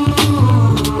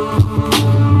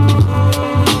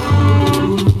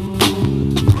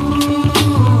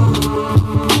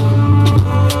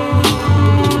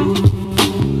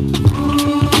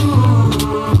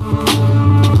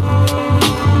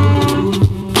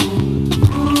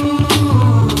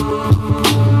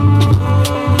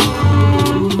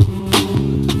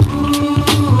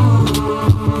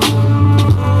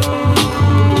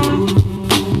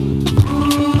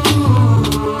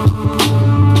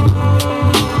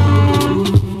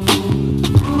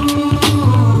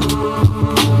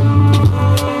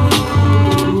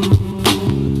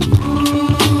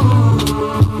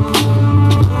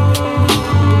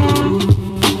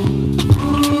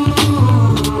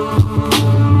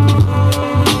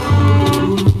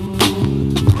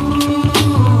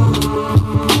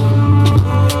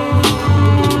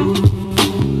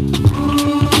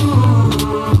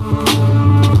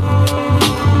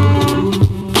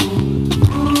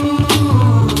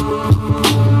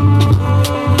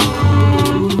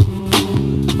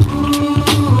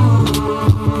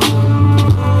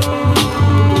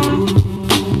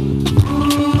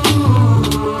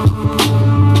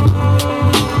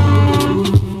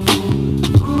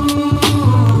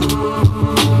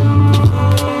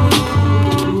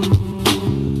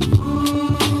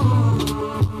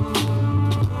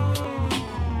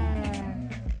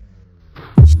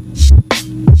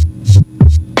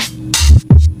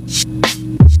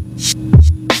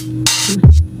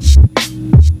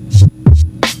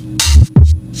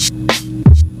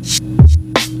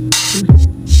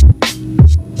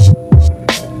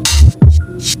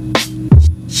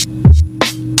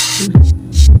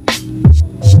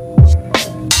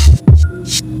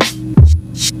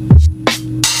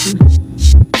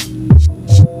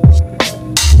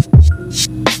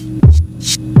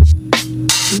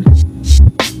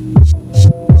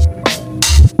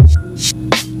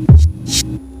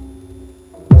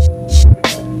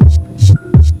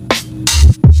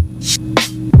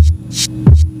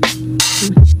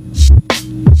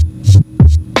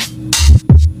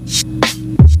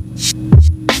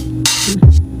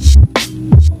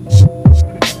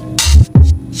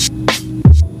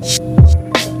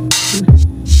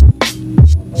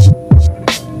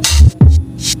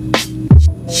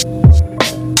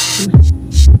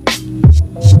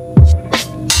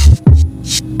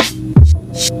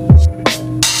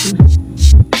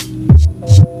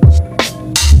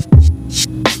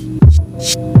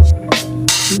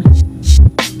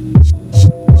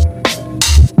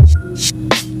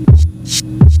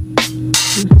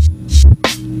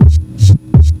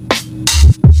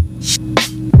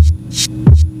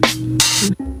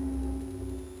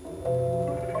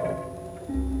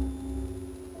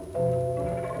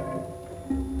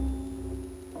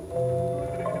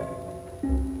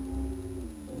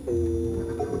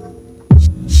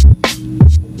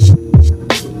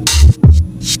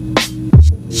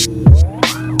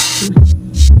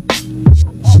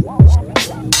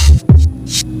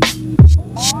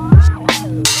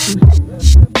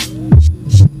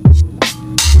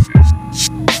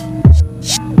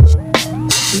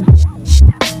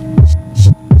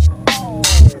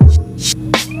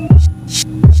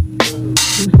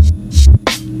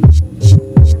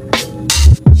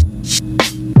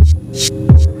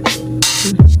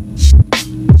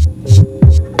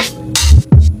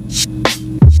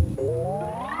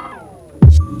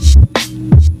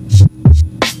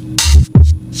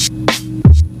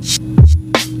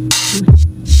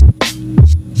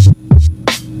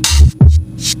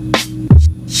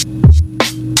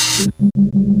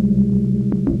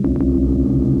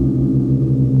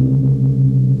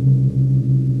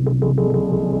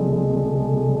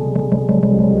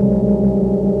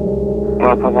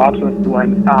 Apparat hörst du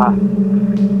ein A.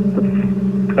 Das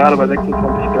gerade bei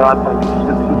 26 Grad, weil ich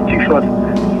das T-Shirt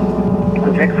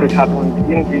gewechselt habe und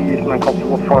irgendwie ist mein Kopf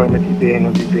so voll mit Ideen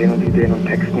und Ideen und Ideen und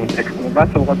Texten und Texten. Und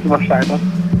weißt du, woran es überscheitert?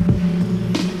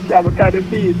 Ich habe keine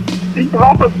Beats. Ich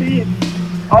brauche Beats.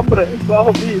 Hombre, ich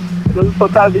brauche Beats. Das ist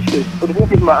total wichtig. Und ruf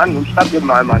mich mal an und schreib mir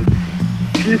mal, Mann.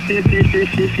 Viel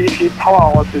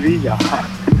Power aus Sevilla.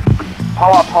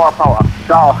 Power.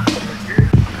 Ciao.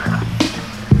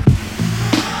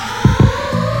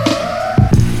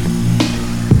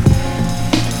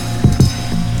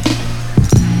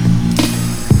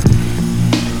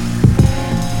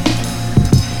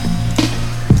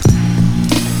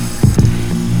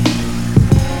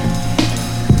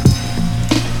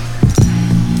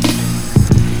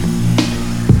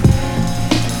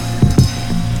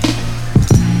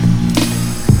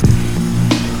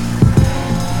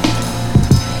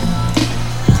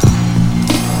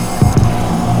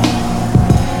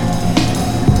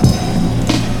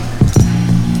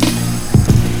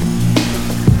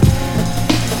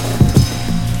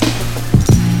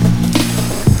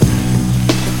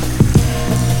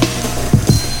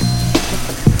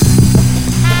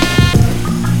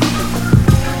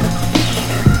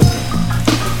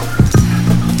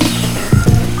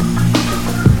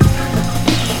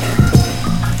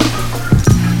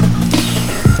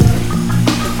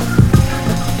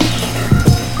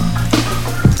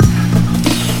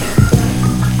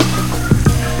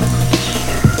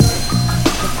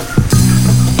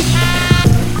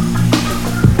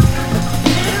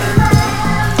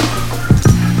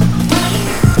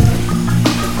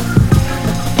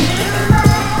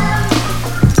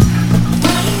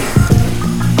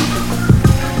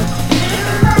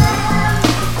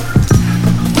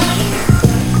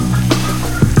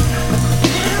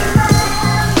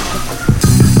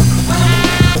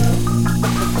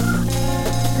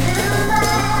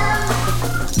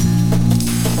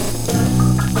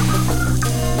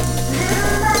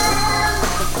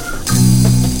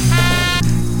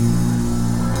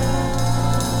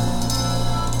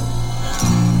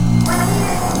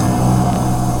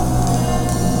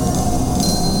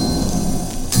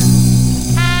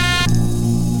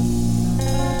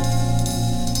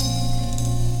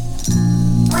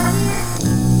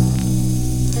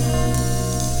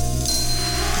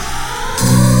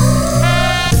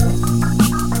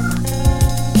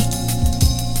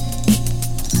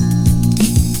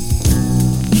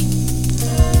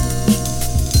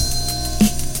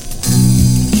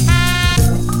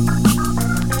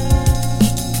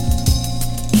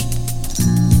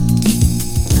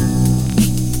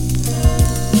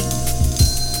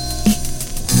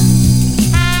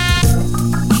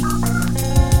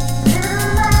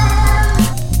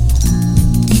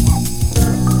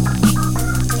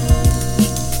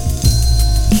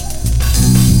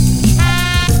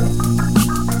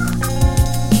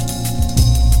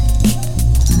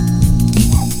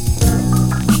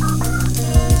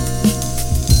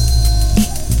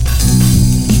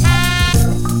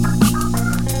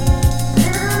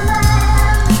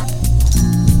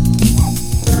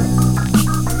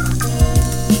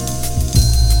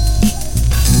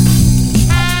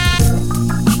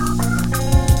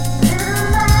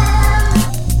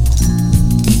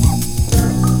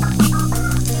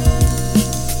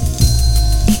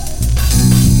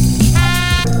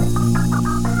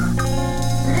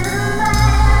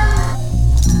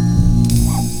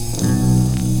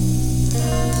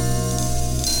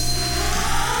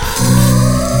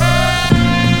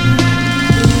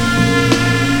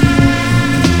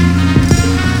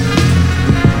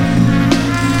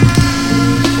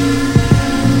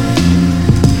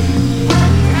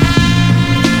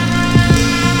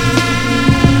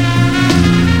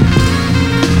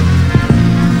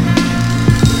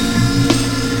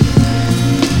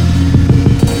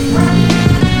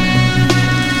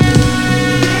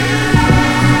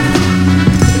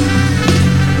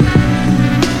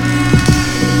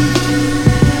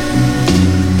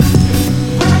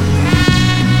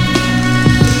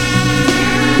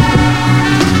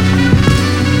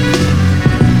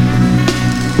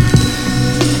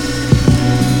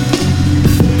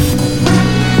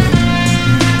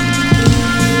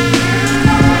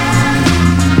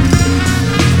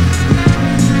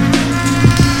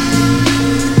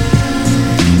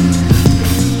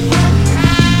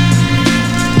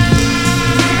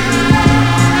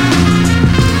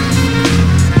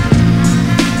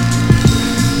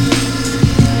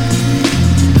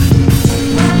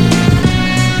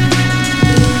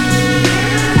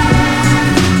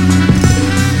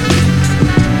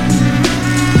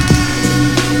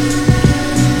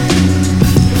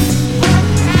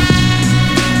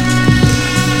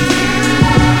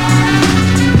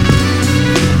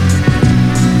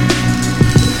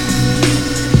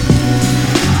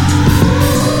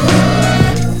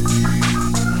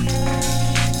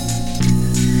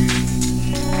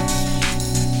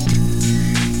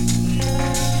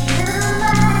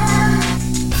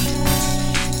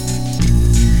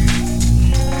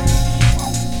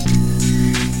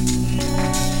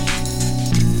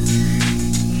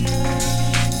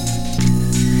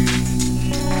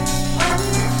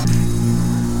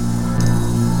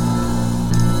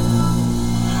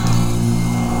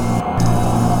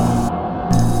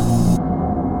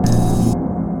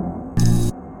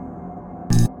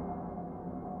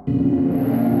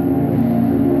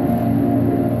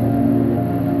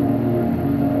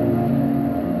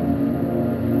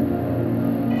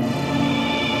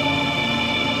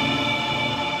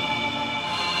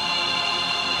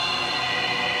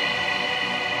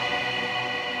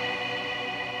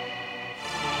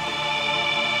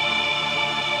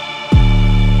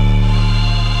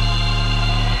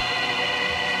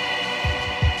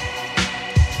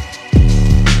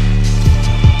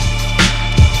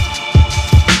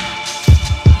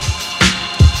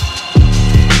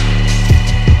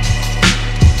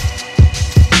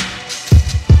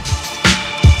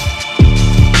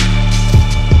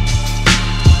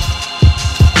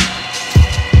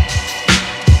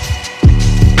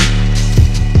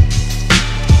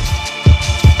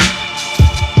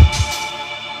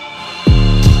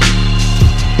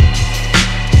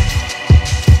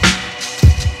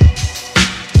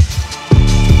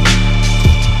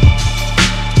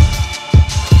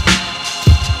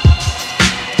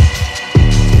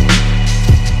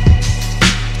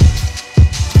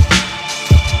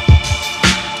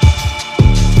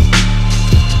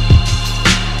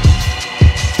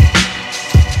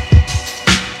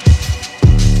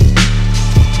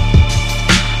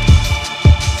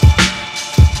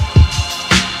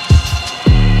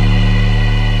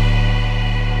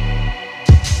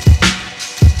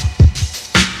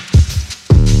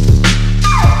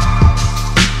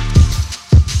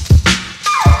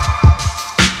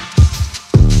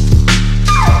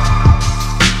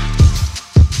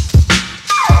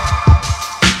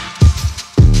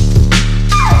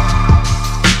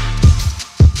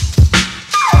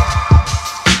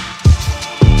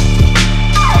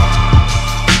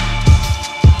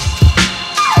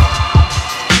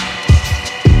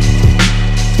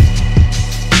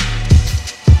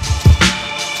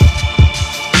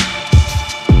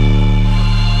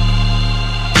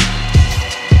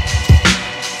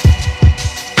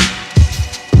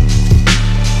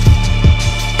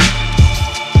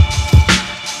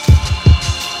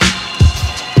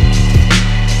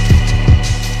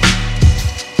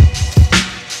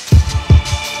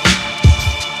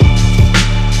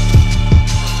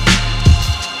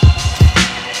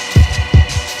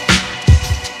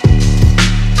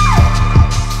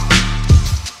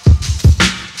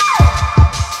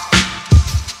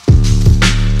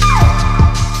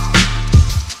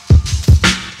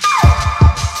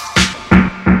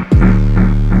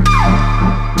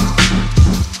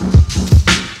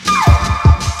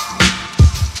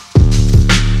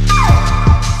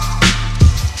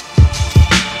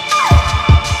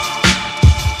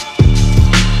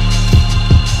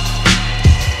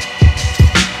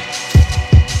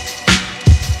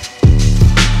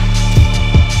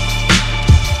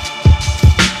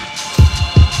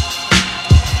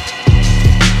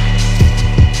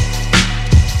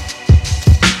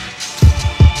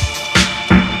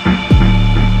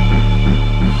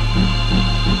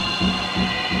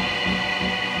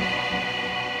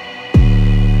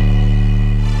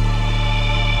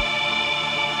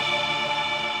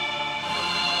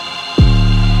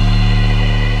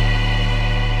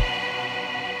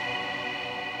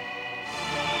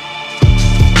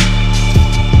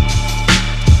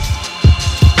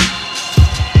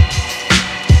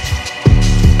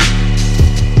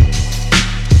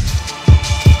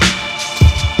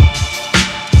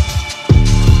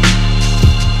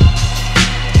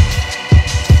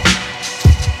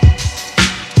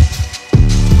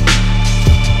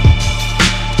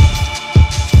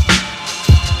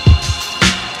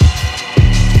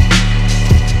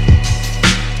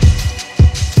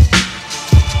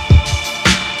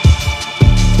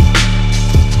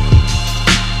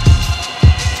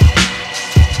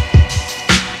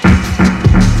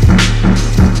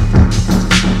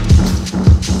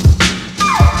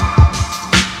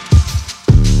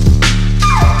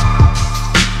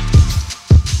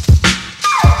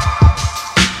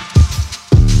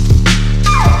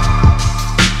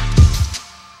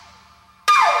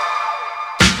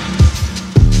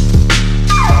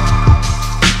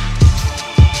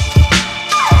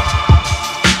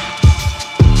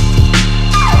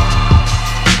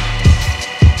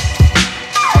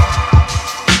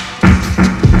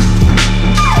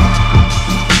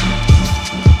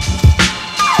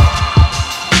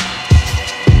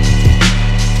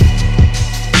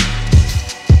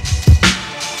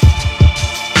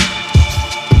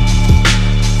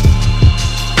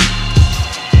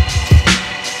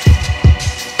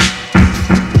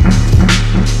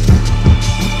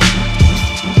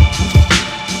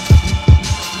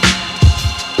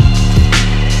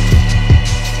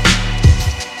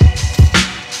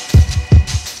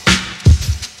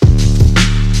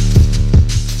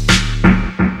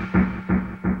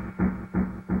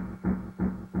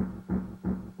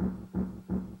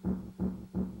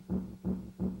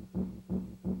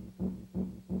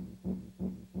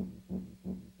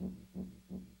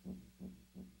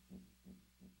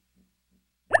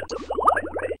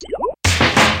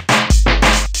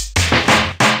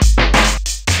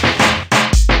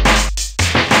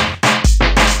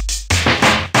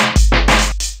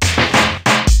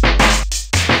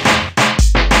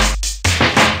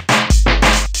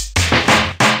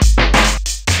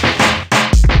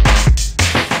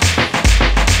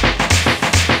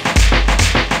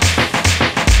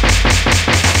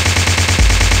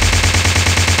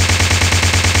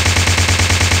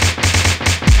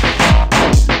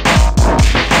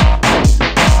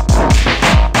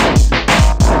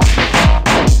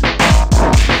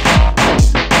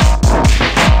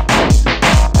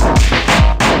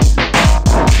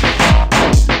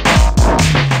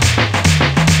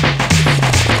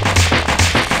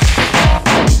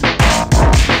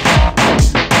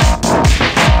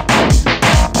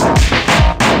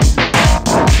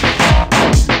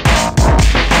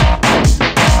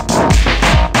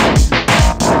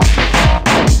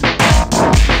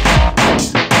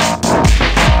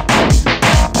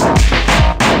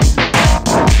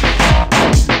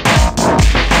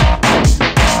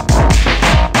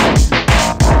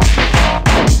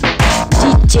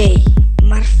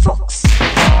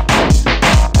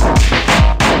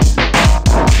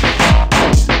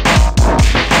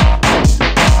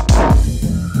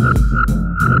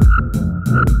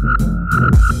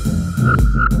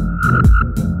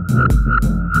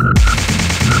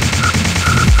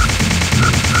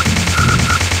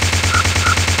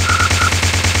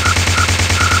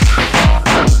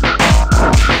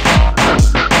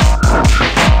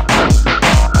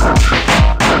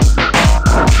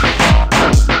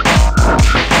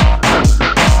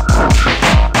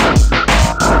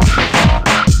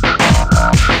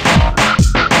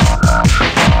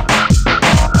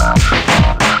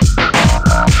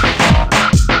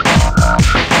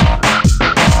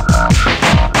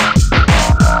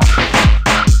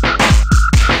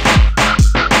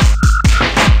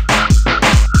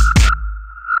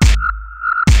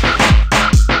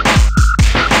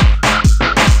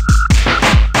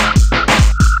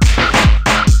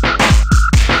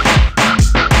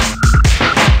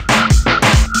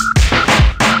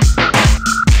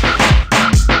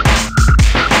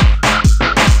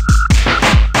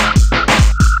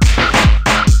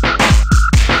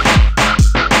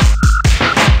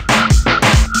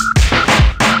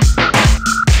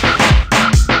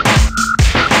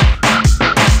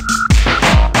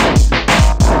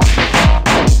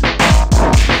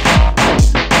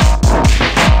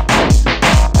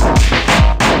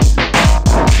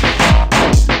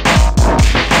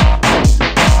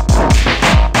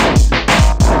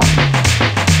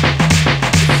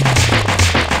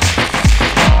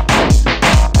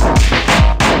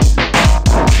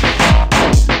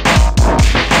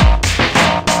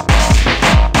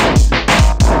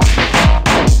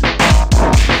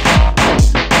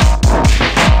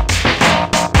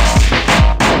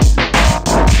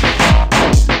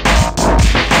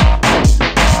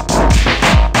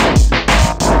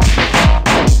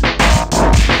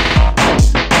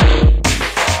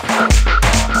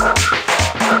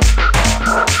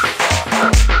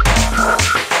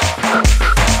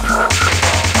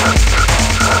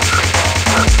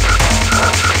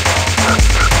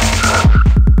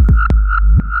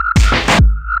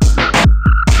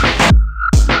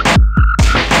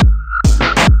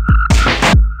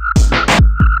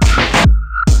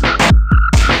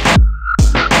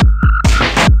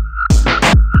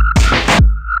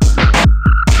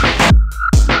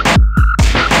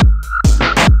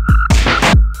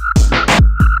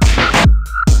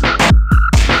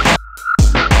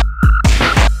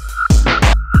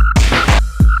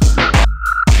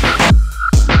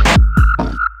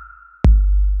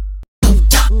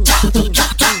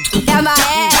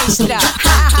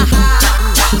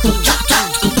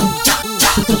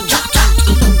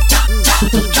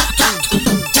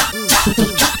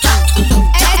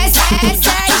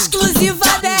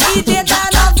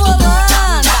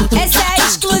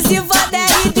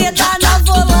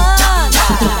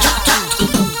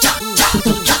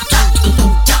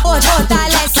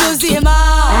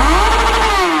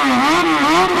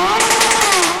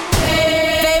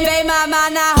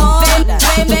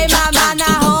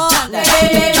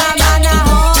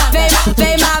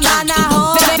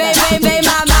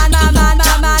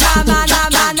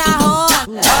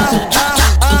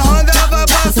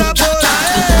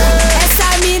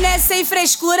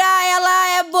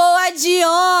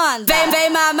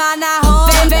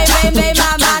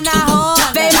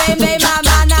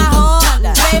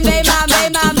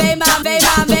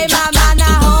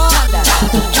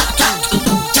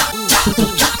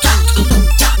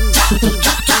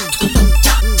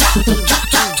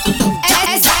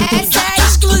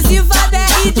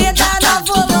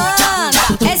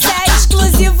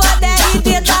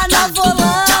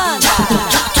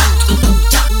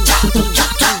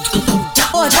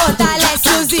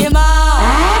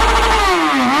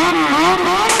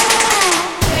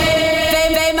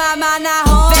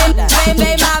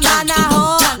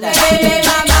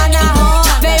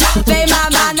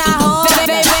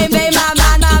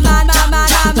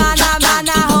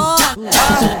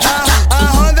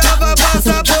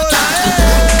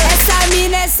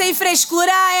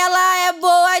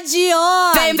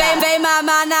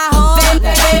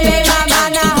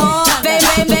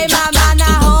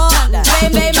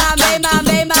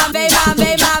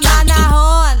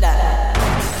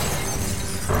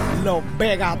 Los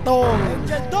Vegatón,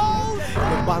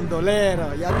 los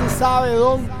bandoleros, ya tú sabes,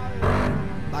 don.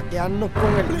 Pa' quedarnos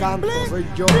con el canto, soy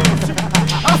yo.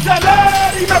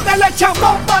 Acelera y métele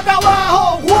chambón para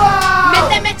abajo, wow.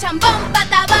 Méteme chambón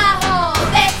para abajo.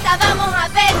 De esta vamos a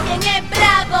ver quién es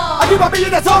bravo. Aquí papi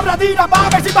de sobra, tira pa'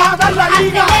 ver si vas a dar la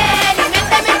liga. Acelera y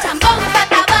méteme chambón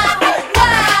para abajo,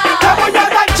 wow. Te voy a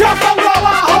dar chambón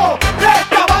abajo. De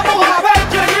esta vamos a ver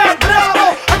quién es bravo.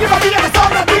 Aquí papi de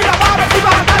sobra, tira pa' ver si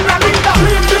vas a dar la liga.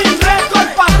 Bling, bling, récord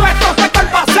pa' todo esto, récord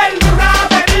pa' hacer una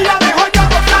avería de joya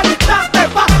botar instante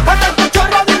pa' hasta este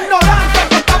chorro de ignorantes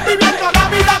que están viviendo la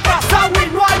vida atrasado y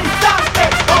no al instante.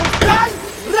 Botar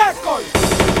récord.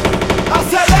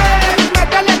 Acelera y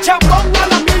métele chambón a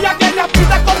la milla que le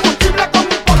pide combustible con un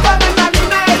poco de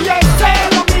adrenalina. Ella es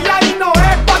cero milla y no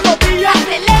es pacotilla.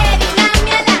 Acelera y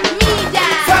dame a las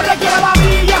millas. Se requiere la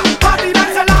villa pa'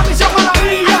 tirarse la misión a la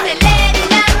villa. Acelera y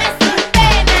dame sin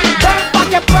pena. Ven pa'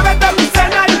 que pruebes de mi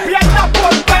cena y pierdas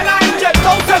por pena. Y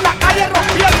entonces en la calle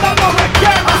rompiendo los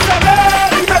esquemas. Acelera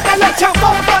y métele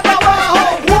chambón para abajo,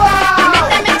 wow.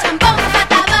 Méteme chambón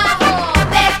para abajo.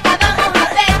 De esta vamos a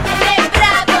ver quién es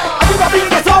bravo. Aquí papi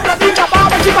de sobra, tira pa'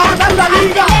 ver si vas a dar la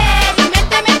liga. Acelera y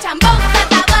méteme chambón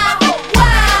para abajo,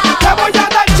 wow. Te voy a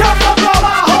dar chambón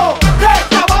abajo. De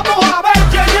esta vamos a ver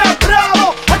quién es bravo.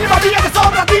 Aquí papi de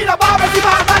sobra, tira pa' ver si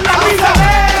vas a dar la liga.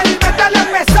 Acelera y métele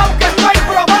pesado que estoy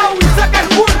probado. Y sé que el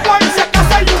fútbol se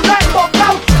casa y un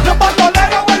embotado. Los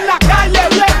bandoleros en la calle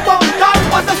bien montados.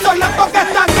 Pasen solando que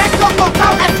están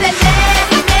encocotados. Acelera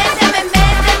y méteme,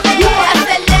 méteme.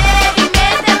 Acelera y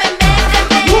méteme,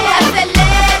 méteme.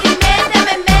 Acelera y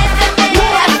méteme, méteme.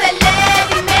 Acelera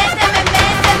y méteme,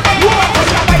 méteme.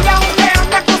 Ella baila donde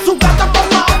anda con su gato con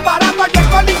más barato.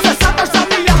 Llegó el incesario,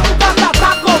 sabía tu gata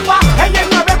taco pa. Ella es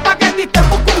nueve paquetitos,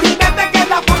 busca un jinete que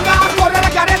la ponga a correr a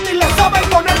careta y le sobe el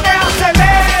ponerte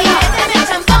acelera. Méteme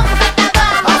chambón para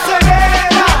abajo.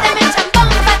 Acelera. Méteme chambón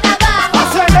para abajo.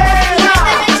 Acelera.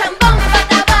 Méteme chambón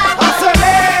para abajo.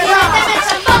 Acelera. Méteme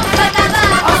chambón para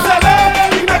abajo. Acelera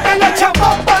y métele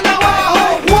chambón para abajo,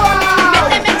 wow.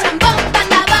 Méteme chambón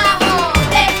para abajo.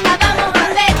 De esta vamos a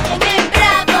ver quién es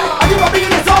bravo. Aquí papi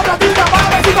de sobra, tira pa'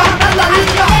 ver si vas a dar la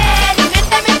liga. Acelera y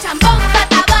méteme chambón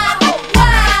para abajo,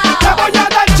 wow. Te voy a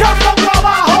dar chambón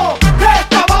abajo. De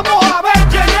esta vamos a ver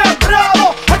quién es bravo.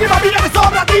 Aquí papi de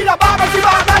sobra, tira pa' ver si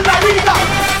vas a dar la liga.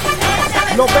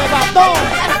 Los Vegatón,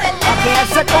 a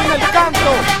quedarse con el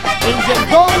canto. Angel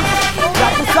Dome, ya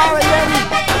tú sabes, Jenny.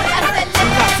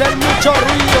 Sin hacer mucho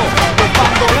ruido, los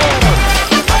bandoleros,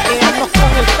 a quedarnos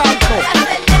con el canto.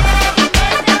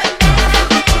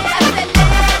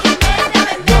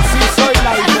 Yo sí soy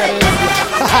la diferencia.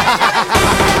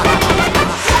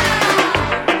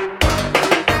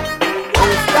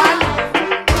 Buscar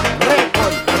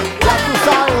récord, ya tú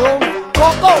sabes, don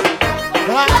Coco.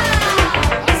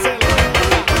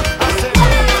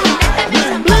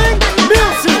 Bling Bling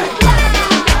Music.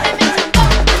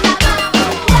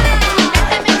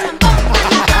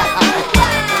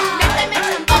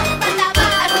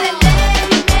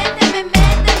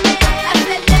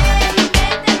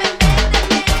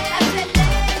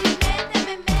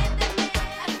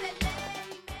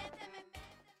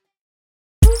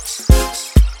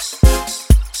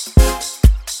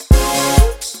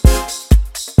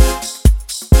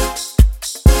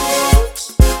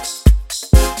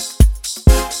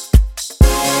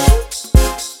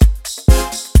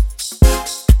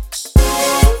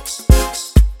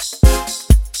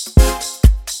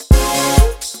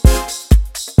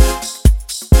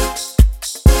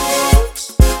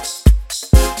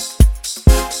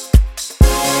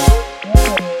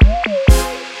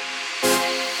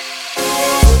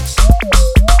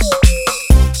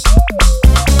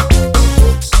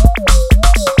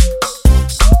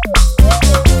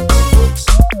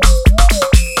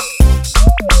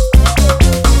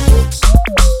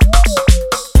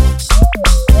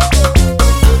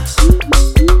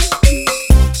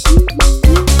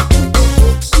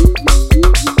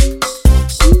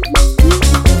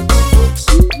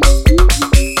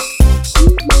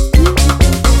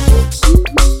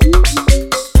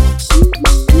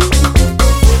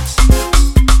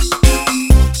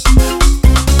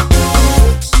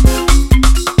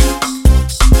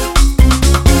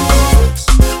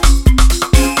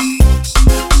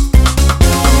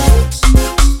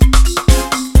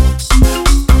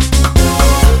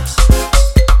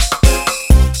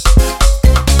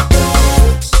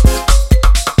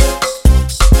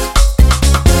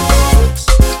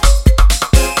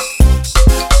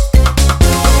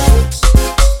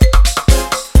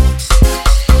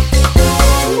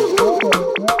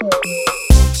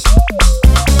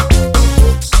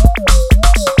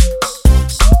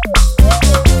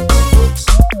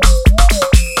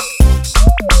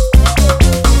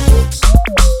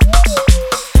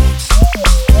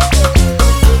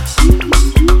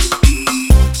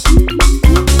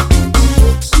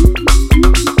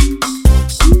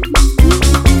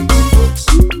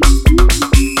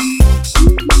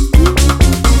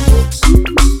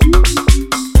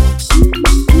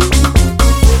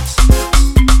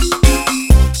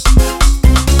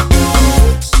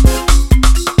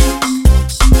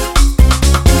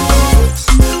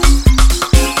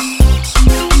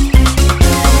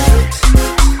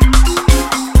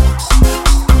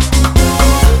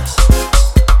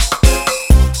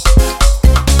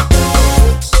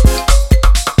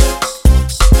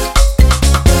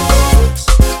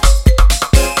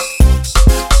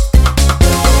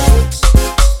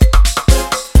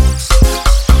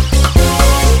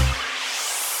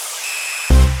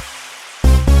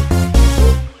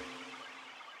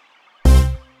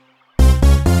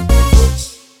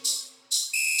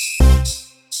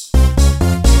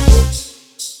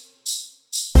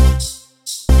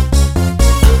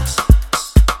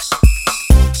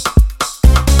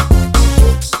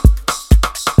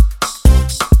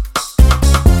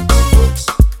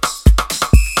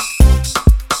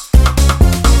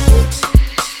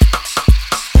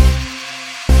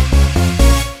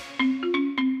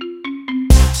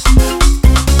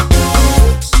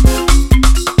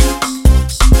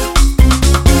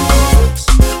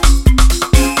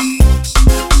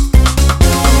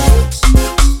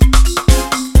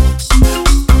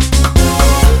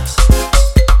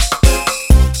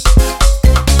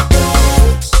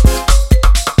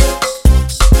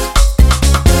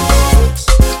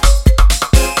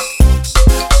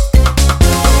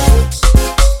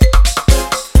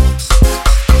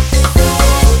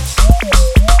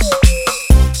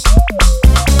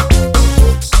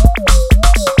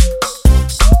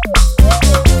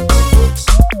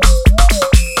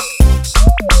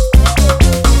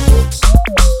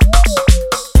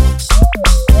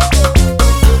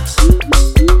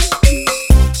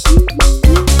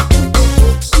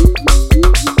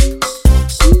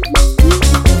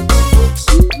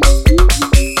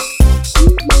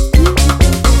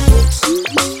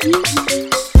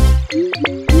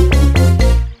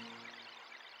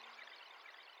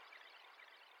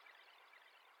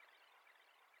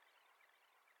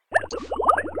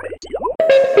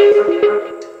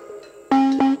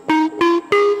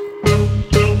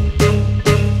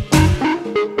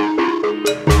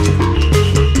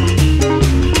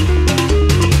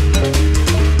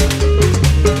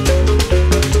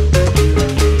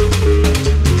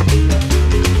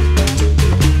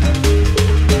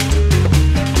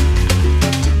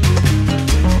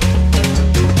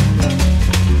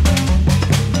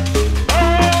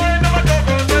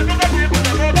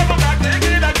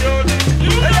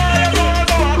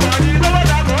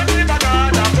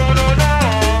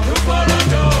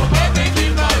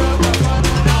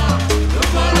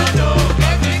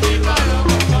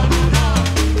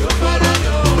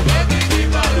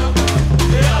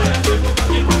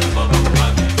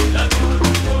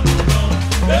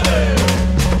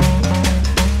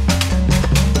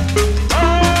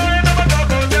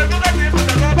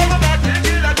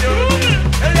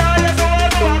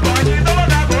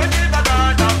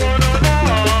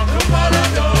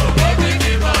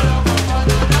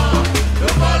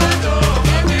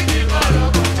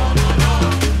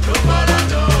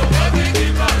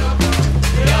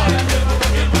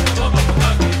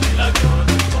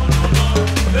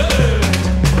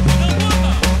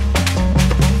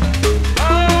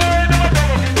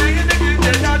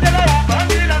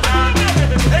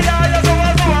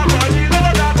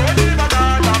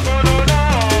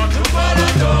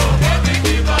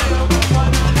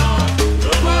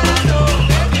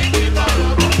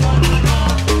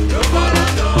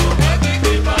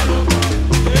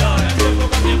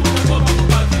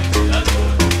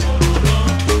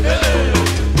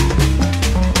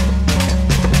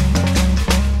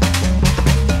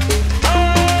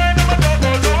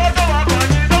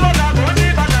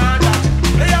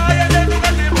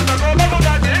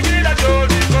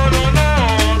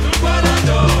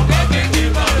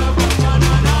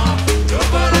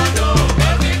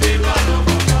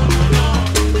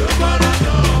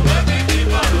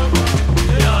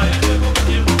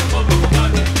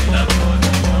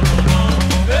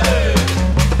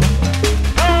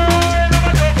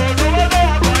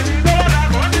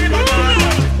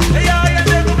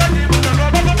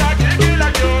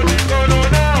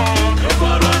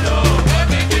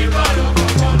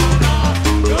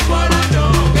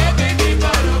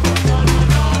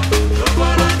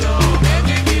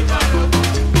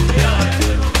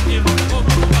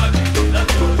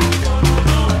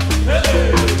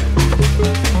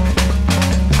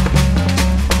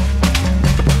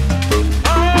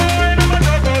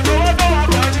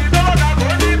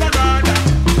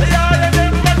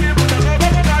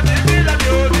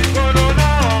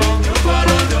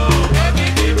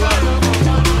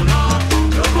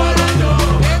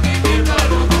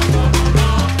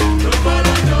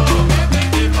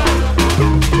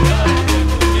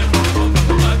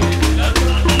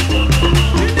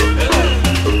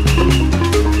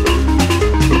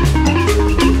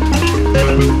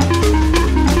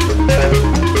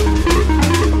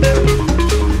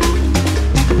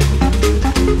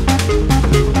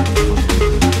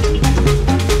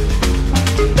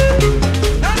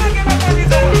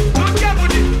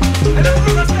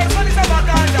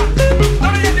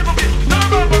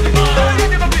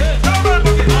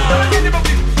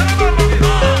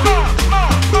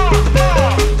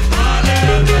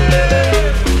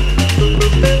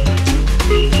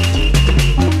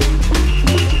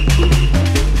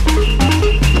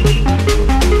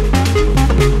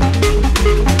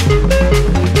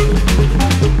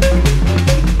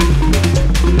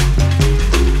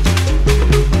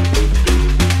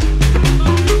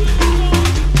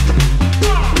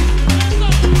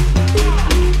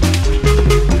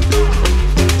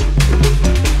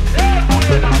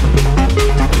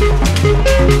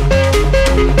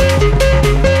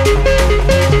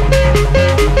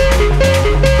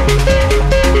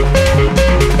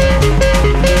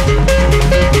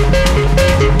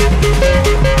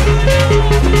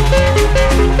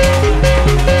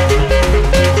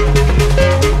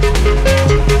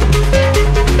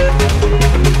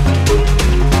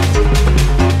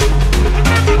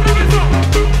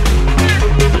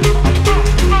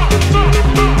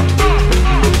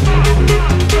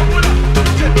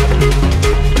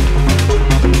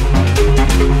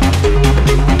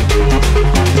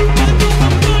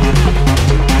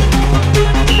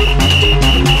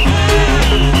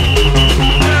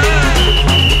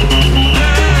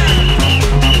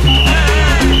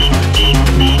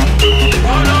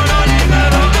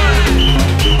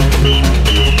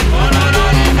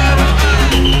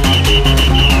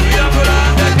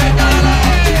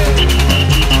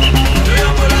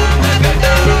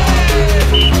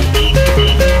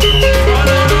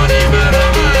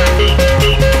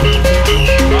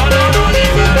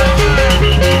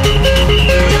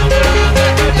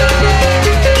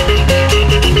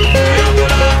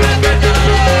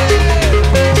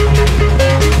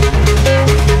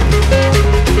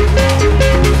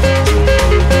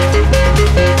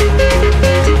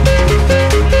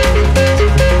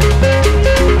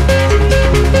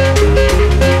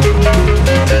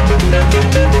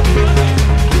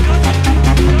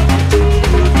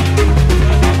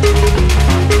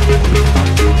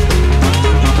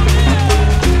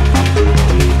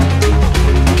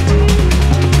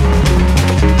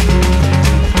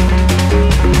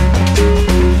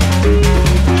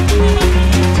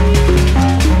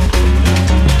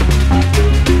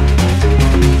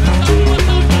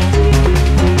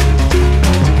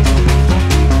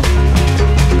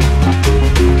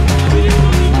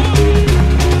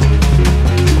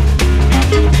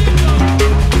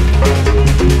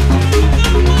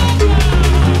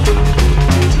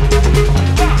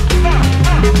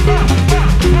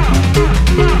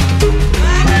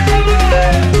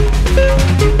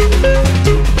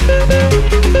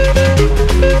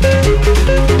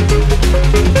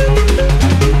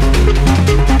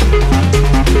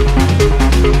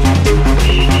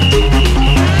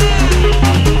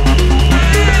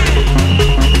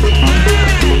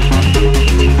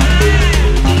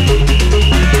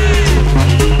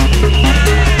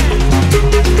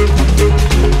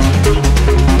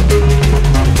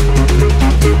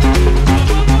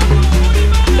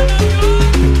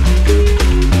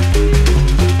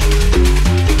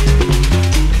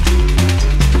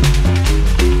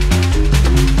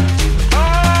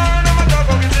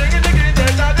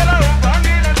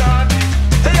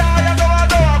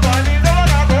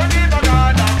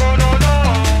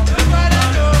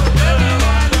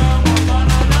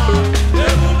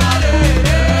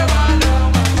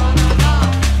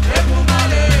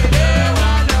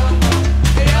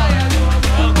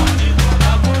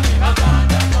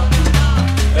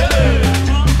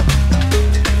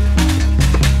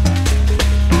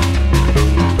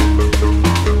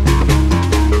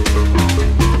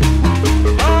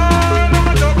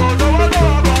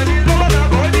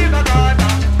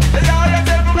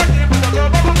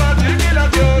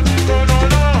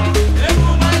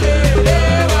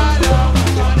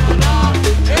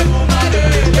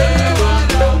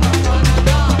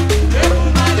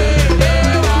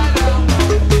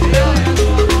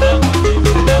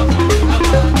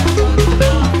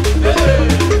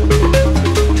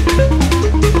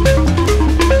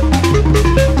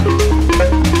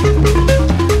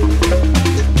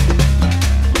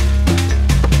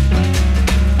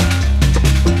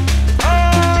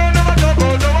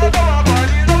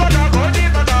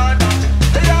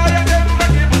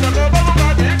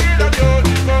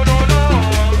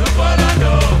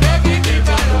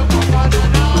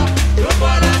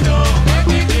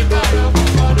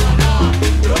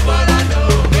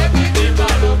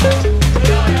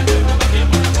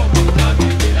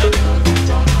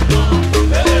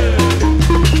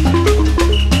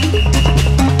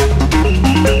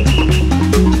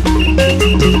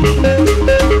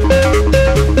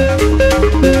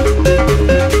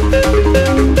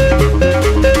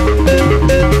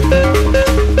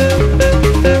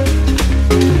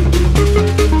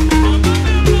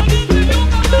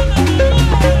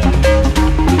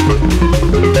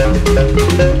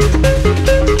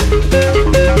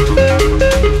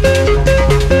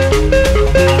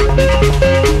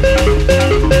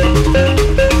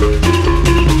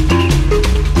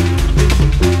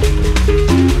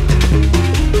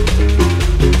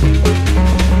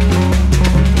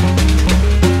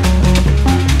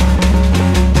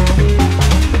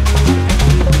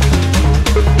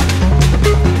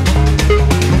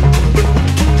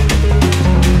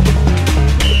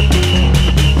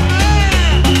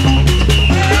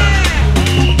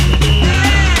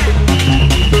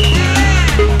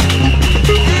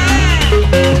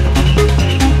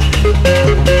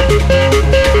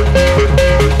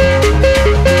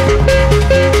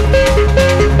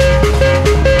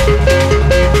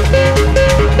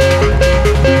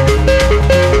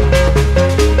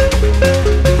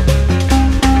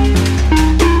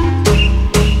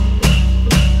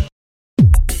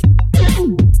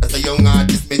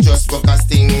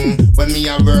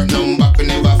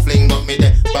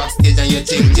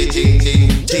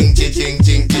 ching ching ching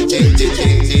ching ching ching ching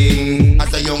ching ching.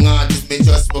 As a young artist, me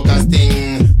just book a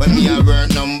sting. When me a work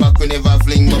number, could never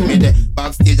fling, but me the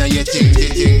backstage and you ching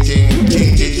ching ching ching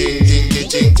ching ching ching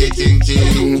ching ching ching ching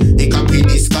ching. They copy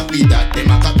this, copy that, them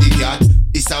a copycat.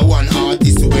 This a one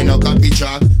artist who ain't no copy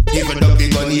track. Even though you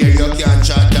gon' hear you can't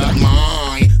chat that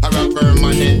man. I rap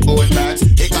permanent both backs.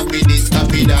 They copy this,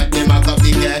 copy that, them a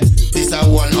copycat. This a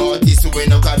one artist who ain't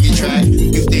no copy track.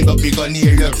 If they go big on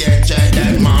here, you can't chat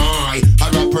that man. I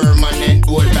rap permanent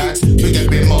both backs. We get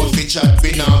me mouth we chat,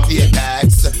 we not pay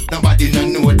tax. Nobody no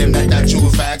know them that true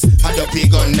facts. I the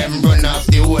pig on them run off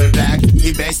the whole black.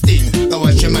 The best thing, go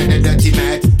watch your man the dirty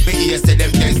mat. Me hear say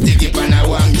them can stick it on a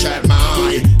one chat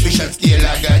man. Bishop scale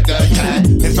I got that.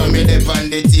 If I'm in the on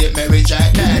the tape, me we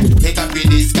chat that. They copy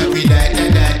this, copy that,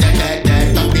 that.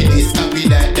 Copy this, copy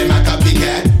that, them a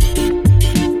copycat.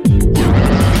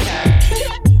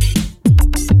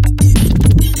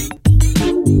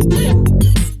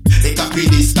 They copy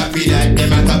this, copy that,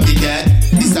 them a copycat.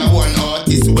 This a one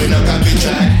artist when a copy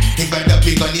track. If I the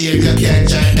pig on the ear, you can't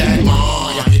chat that man.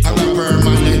 I'm a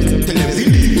permanent, tell them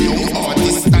no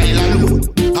artist style alone.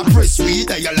 I press sweet,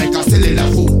 I like a cellular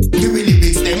phone. You really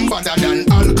mix them better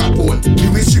than Al Capone.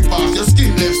 You will strip off your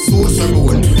skin left so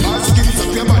bone. All skins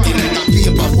up your body like a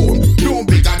paper phone. Don't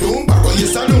beg and don't borrow,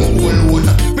 yes I don't hold one.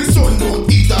 My son don't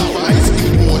eat off ice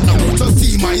cream bone. So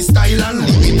see my style and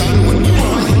leave it alone.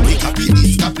 They copy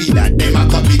this, copy that, them a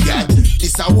copycat.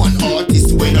 This a one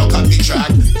artist when no copy track.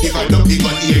 If I don't big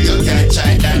on here, you can't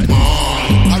try that man.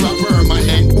 I rap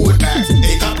permanent both backs.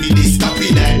 They copy this,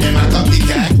 copy that, them a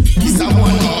copycat. This a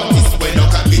one artist when no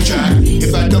copy track.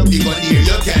 If I don't big on here,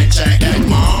 you can't try that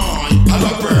man. I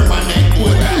rap permanent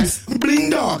both backs. Bling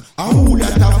dog, I who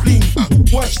that a fling.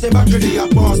 Watch the back of the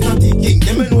boss, not the king.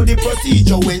 Them know the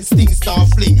procedure when stings start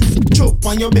fling. Choke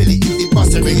on your belly if the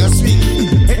passer when you swing.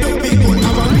 Head up big one,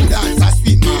 have a real dance a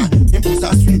swim man. Them boss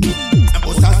a swim, them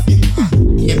boss a swim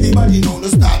man. Everybody know the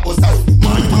start boss a swim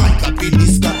man. Copy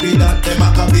this, copy that, them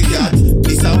a copycat.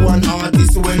 This a one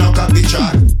artist when no copy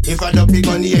track. If I don't pick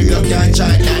on the air, you can't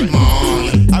try that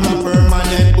man. I rap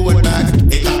permanent both back.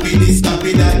 They copy this,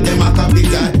 copy that, them a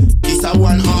copycat. This a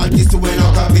one artist when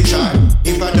no copy track.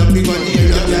 If I don't pick on the air,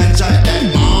 you can't try that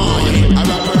man. I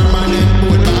rap permanent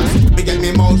both back. Me get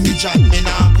me mouth to chat, me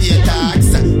not pay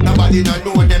tax. Nobody don't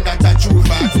know them that a true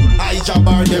facts. I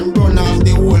jabber them run off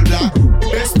the whole block.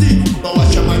 Best thing, go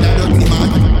watch your mother dirty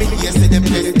man. Me hear say them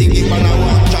best thing if I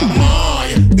want chat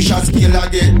man. Bishop scale I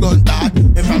get gun that.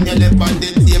 If I'm your left on the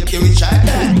tape, you will chat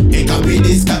that. They copy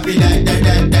this, copy that.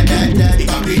 They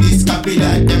copy this, copy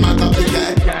that, them a copy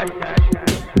that.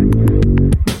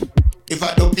 If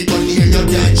I don't pick on the air, you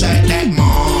can't chat that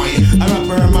man. I rap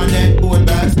permanent both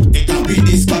backs. They copy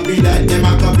this, copy that, them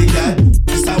a copy that.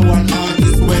 This a one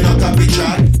artist when I copy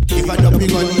track. If I don't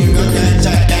pick on the air, you can't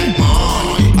chat that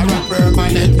man. I rap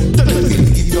permanent. Don't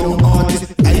give your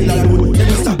artist. I alone. They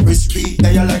just stop street.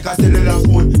 They are like a cellular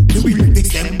phone. You will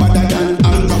fix them better than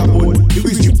Al Capone. You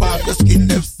will strip off your skin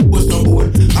left was no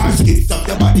bone. Our skits up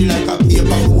your body like a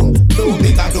paper phone. Don't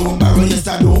make a don't borrow, yes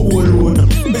I don't hold on.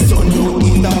 My son don't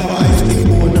eat that ice cream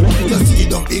bone. Just see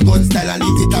the big gun style and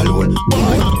leave it alone.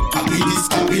 Boy, copy this,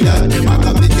 copy that, them a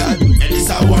copy that. And this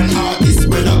a one artist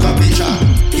when a copy track.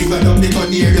 If I don't pick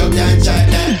on the air, you can't chat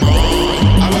that.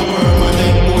 I rap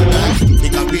permanent both back. They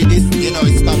copy this, you know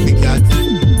it's copy cat.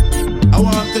 I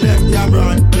want to left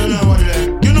Cameron, I don't know what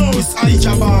left. You know it's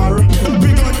Ijabar. We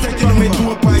gon' take it on me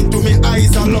to a pint to me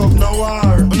eyes I love no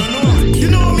war. No. You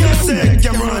know me I say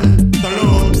Cameron,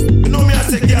 alone. You know me I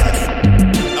say God.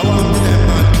 I want to them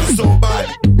man, it's so bad.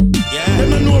 Yeah, them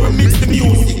don't know we mix the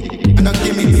music and I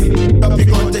give it. But we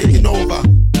gon' take it over.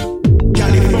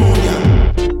 California,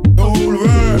 the whole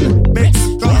world,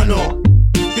 Mexico.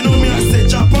 You know me I say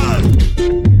Japan.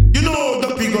 You know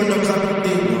the big on the top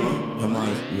thing. Yeah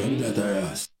man, let that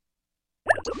ass.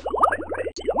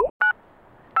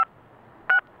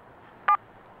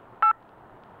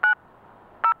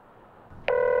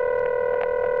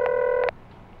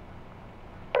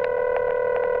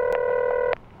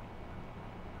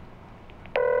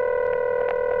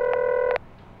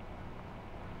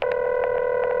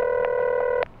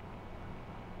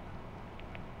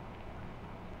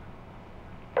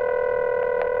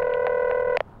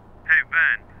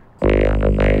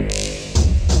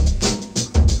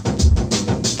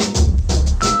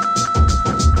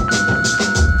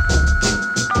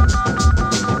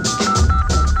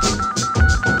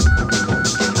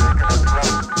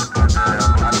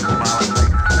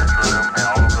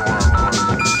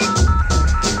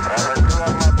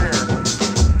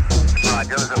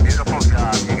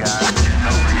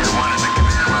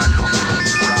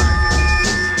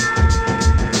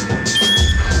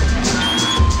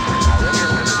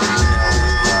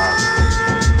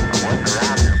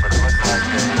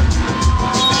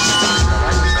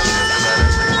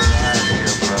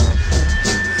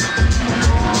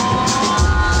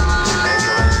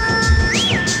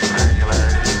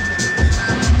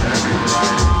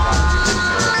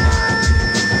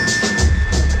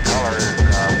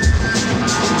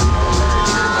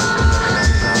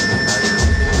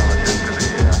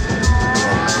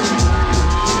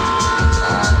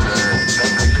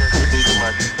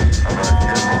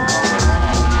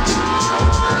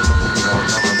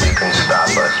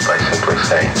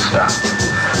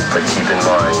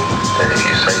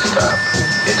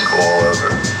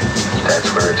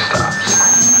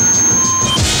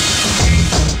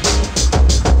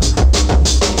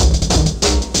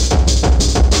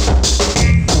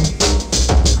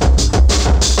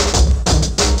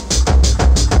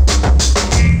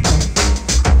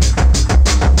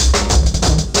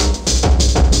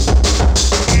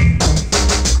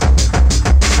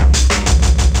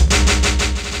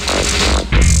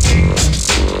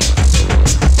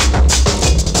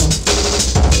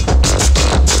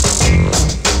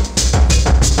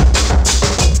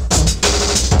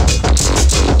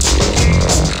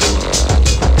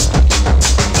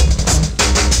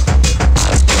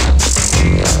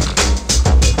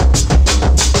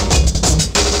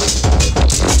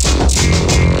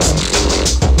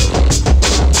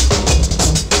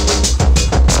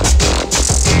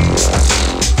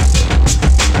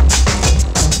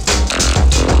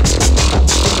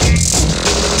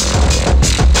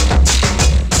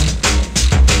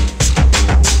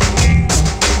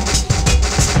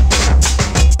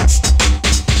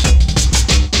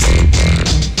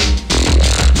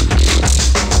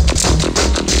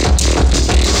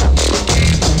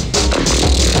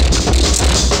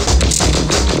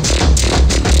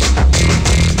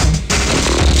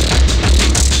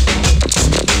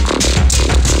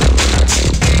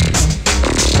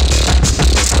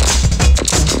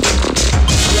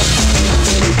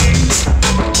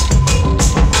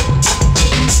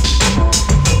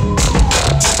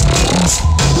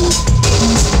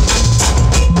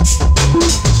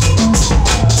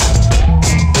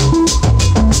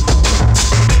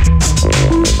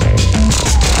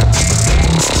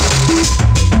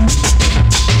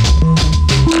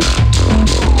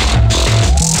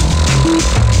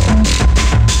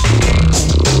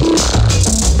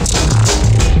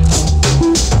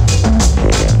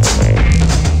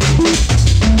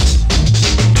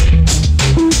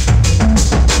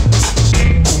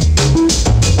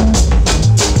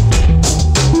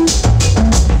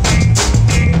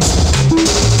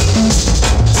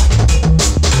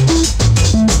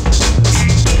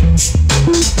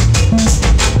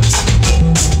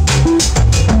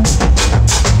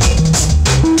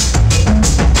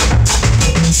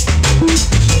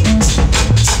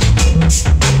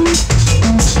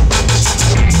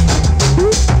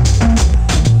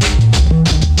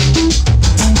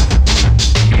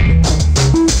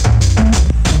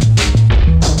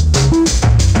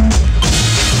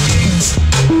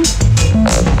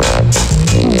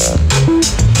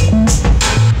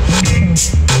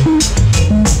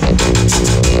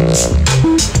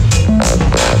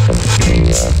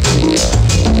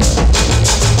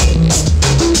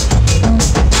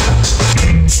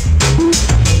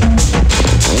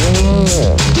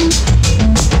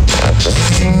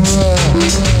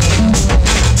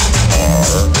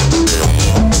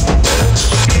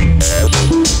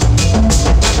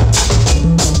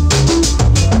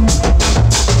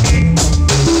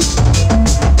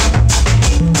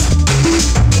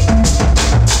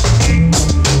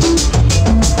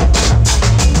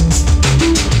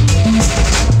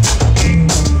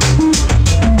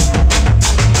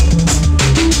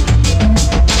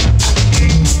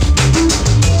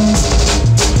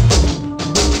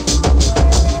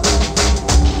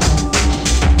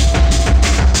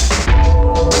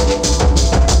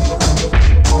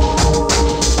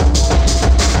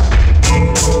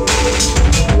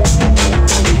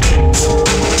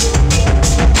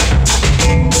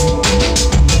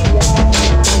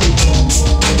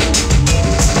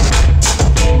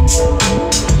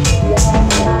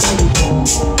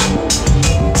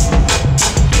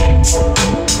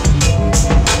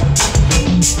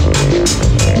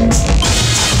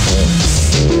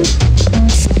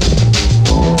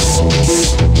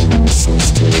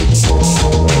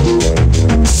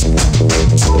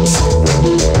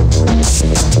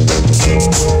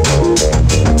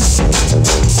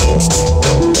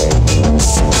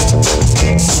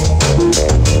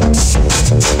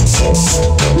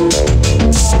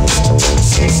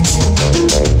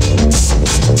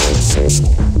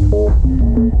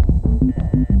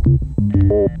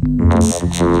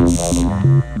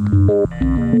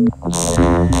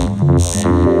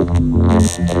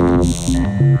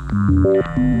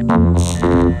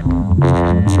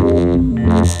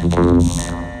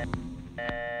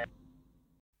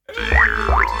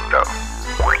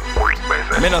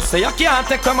 Me no say you can't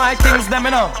take from my things, them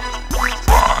you know.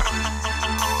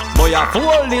 Boy, you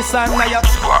fool this and now you.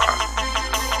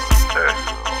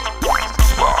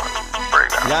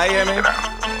 Yeah, hear me?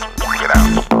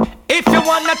 If you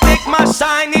wanna take my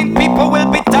shining, people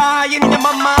will be dying. Your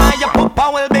mama, your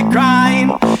papa will be crying.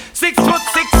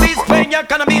 6'6" is when you're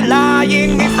gonna be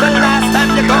lying. It's the last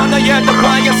time you're gonna hear the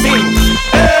choir sing.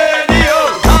 Hey,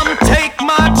 yo, come take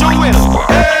my jewel.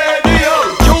 Hey, yo,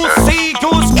 you see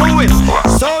who's screwing.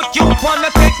 So you wanna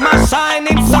take my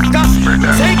shining sucker?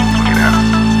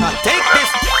 Take this.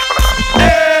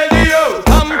 Hey, yo,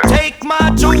 come take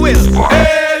my jewel.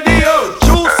 Hey, yo,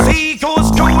 you see who's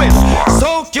screwing.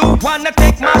 So you wanna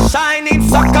take my shining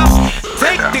sucker?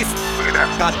 Take this.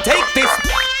 Take this.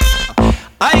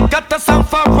 I got a song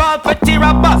for all petty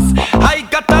rappers. I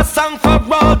got a song for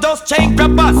all those chain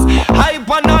grabbers. I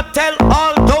wanna tell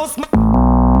all those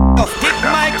you stick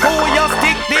my cool, you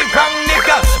stick the wrong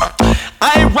niggas.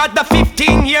 I rather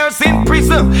 15 years in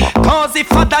prison, cause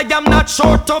if I die I'm not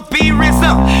sure to be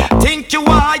risen. Think you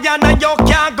are and you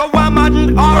can't go a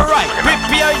man. Alright,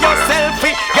 prepare yourself,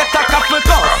 get a couple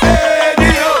calls. Hey,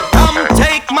 yo, come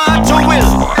take my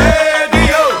jewel. Hey,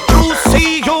 yo, you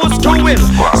see who's doing.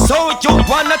 So you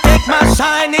wanna take my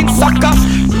shining sucker?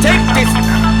 Take this.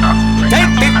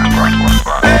 Take this.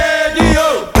 Hey,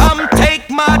 yo, come take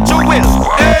my jewel.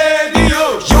 Hey,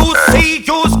 yo, you see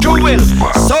who's doing.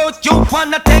 So you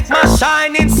wanna take my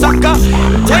shining sucker?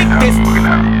 Take this.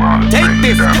 Take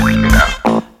this.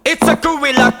 It's a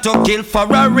gorilla to kill for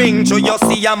a ring. Do you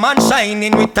see a man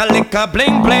shining with a liquor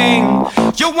bling bling?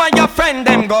 You and your friend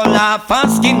them go laugh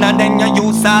and skin, and then you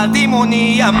use all the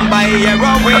money and buy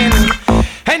heroin.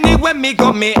 Anyway me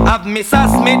go me have Mrs.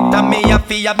 Smith, and me have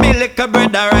fi have me liquor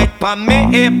brother right pa me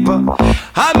hip.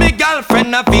 And me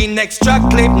girlfriend have been extra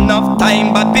clip. Enough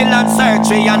time Babylon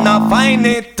surgery and I find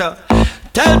it.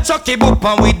 Tell Chucky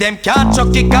Boopa with them can't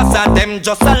Chucky, cause of them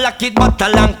just a lock it, but a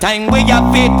long time we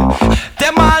have it.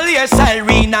 Them all hear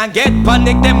siren and get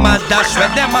panic. Them a dash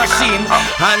with them machine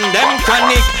and them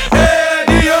chronic.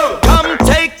 Hey, yo, come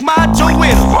take my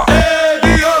jewel. Hey,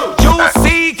 yo, you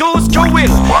see who's screwing.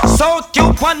 So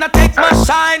you wanna take my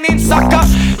shining sucker?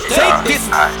 Take this.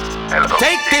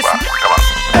 Take this.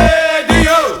 Hey,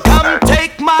 yo, come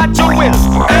take my jewel.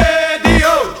 Hey,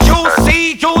 yo, you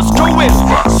see who's screwing.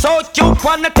 So you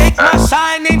wanna take my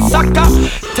shining sucker?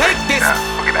 Take this.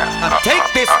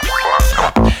 Take this.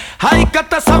 I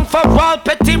got a song for all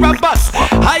petty robbers.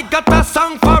 I got a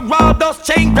song for all those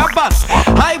chain grabbers.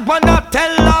 I wanna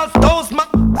tell all those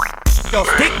you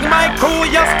stick my crew,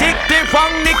 you stick the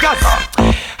wrong niggas.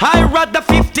 I rather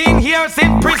 15 years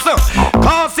in prison,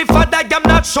 cause if I die I'm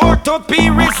not sure to be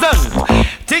risen.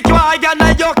 Take you higher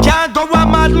now you can't go a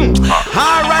man.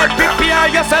 Alright, prepare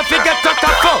yourself to get to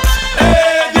tackle.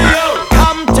 Hey, yo,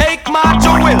 come take my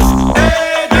jewel.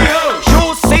 Hey, yo,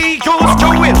 you see who's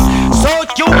doing. So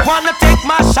you wanna take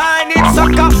my shining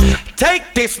sucker?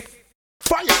 Take this.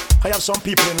 Fire! I have some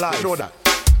people in life, you know that,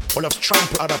 will have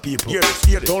trampled other people. Hear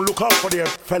this. Don't look out for their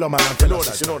fellow man and fellow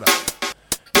sister. You know that.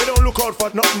 They don't look out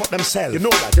for nothing but themselves. You know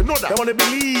that. They want to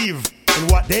believe in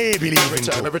what they believe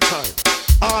in. Every time.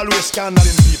 Always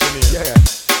scandaling people here.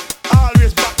 Yeah.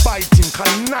 Always backbiting,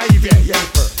 conniving. Yeah.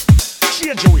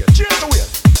 Change your way.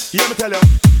 Hear me tell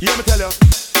you.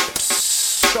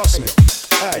 Trust me.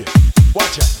 Hey,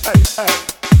 watch ya. Hey.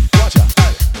 Watch ya.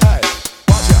 Hey.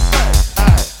 Watch ya.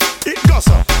 Hey. It goes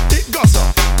up. It goes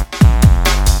up.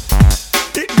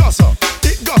 It goes up.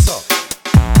 It goes up.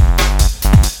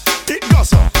 It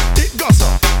goes up. It goes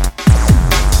up.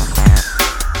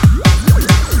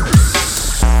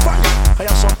 I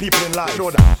have some people in life, you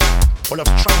know that, will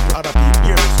have trampled other people.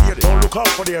 Hear this. Don't look out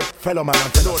for their fellow man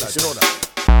and fellow sister. You know that.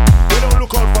 They don't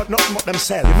look out for nothing but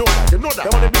themselves. You know that. They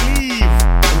want to believe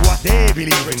in what they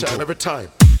believe in. Every time.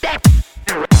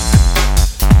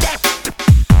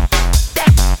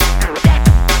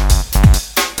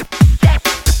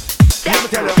 Let me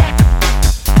tell you.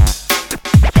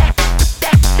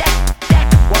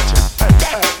 Watch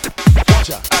it. Hey.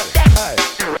 Watch it. Hey.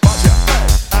 Watch it.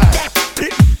 Hey.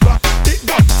 It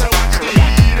got so watch the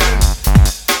eating.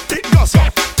 It goes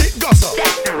up. It goes up.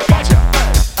 Watch it.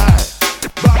 Hey.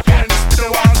 Back against the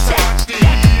wall so watch the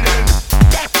eating.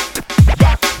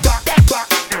 Back.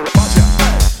 Watch it.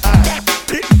 Hey.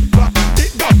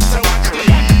 It got so watch the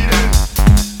eating.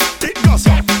 It goes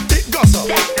up. It goes up.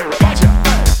 Watch it.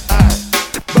 Hey.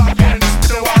 Back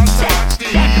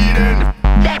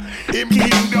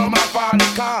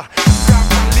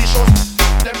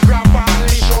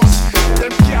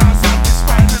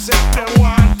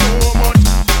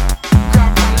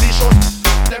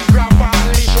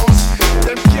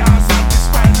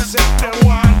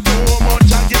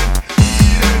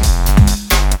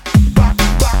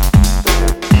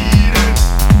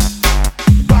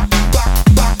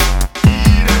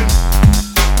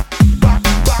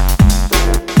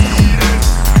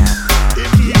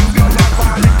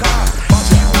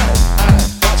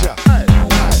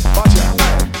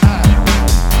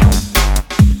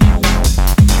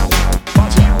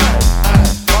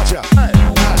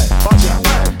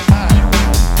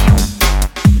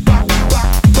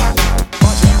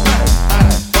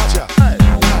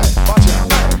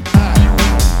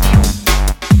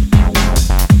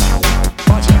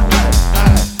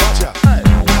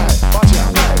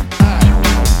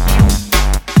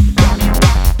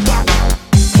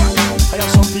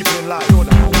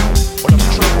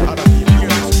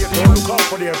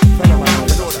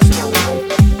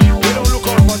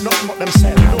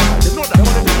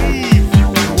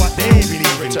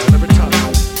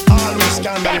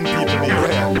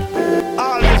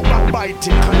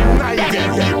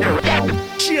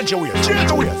change your ways. Change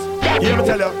your ways. Hear me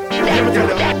tell you. Hear me tell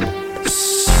you.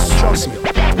 Trust me. Hey,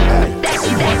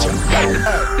 watch it. Hey,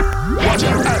 watch it.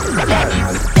 Hey,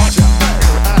 watch it.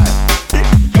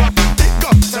 It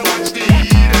got so watch the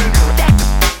heating.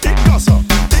 It goes up.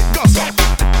 It goes up.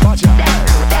 Watch it.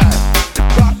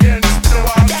 Back against the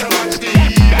wall so watch the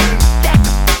heating. Back.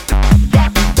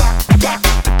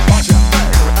 Watch it.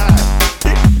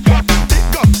 It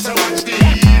got so watch the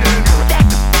heating.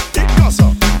 It goes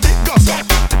up. It goes up.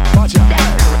 Watch it.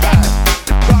 Back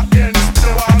against the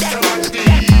wall so watch the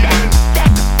heating.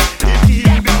 It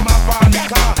keep them up on the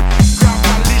car. Grab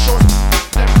all the shows.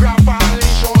 Them grab all the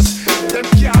shows. Them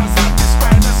can't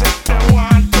satisfy me say they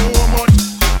want too much.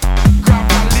 Grab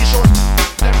all the shows.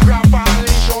 Them grab all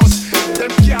the shows.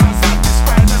 Them can't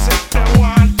satisfy me say they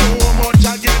want too much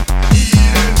again.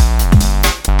 Eating.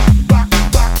 Back.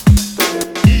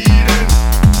 Eating.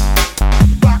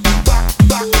 Back.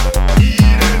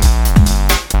 Eating.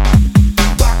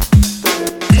 Back.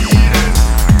 Eating.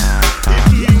 It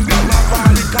keep them up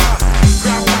on the car.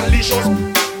 Grab all the shows.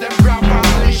 Them grab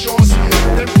all the shows.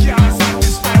 Them can't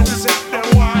satisfy me say they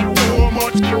want too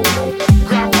much.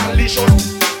 Grab all the shows.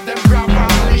 Them grab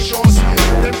all the shows.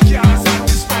 Them can't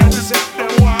satisfy me say they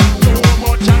want too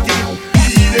much again.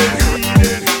 Eating.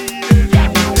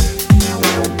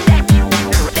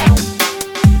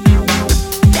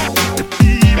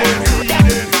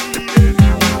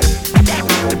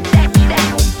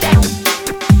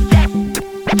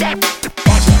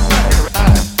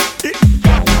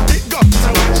 It got so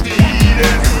watch the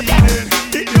heating.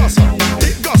 It goes up.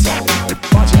 It goes up.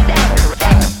 Watch it.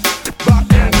 Back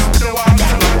against the wall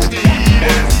so watch the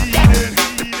heating.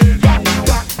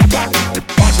 Back.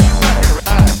 Watch it.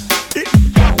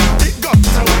 It got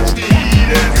so watch the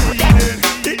heating.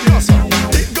 It goes up.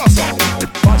 It goes up.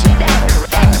 Watch it.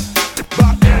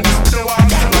 Back against the wall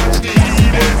so watch the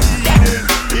heating.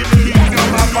 It keep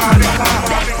them up on the car.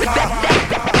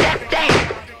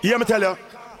 Hear me tell you.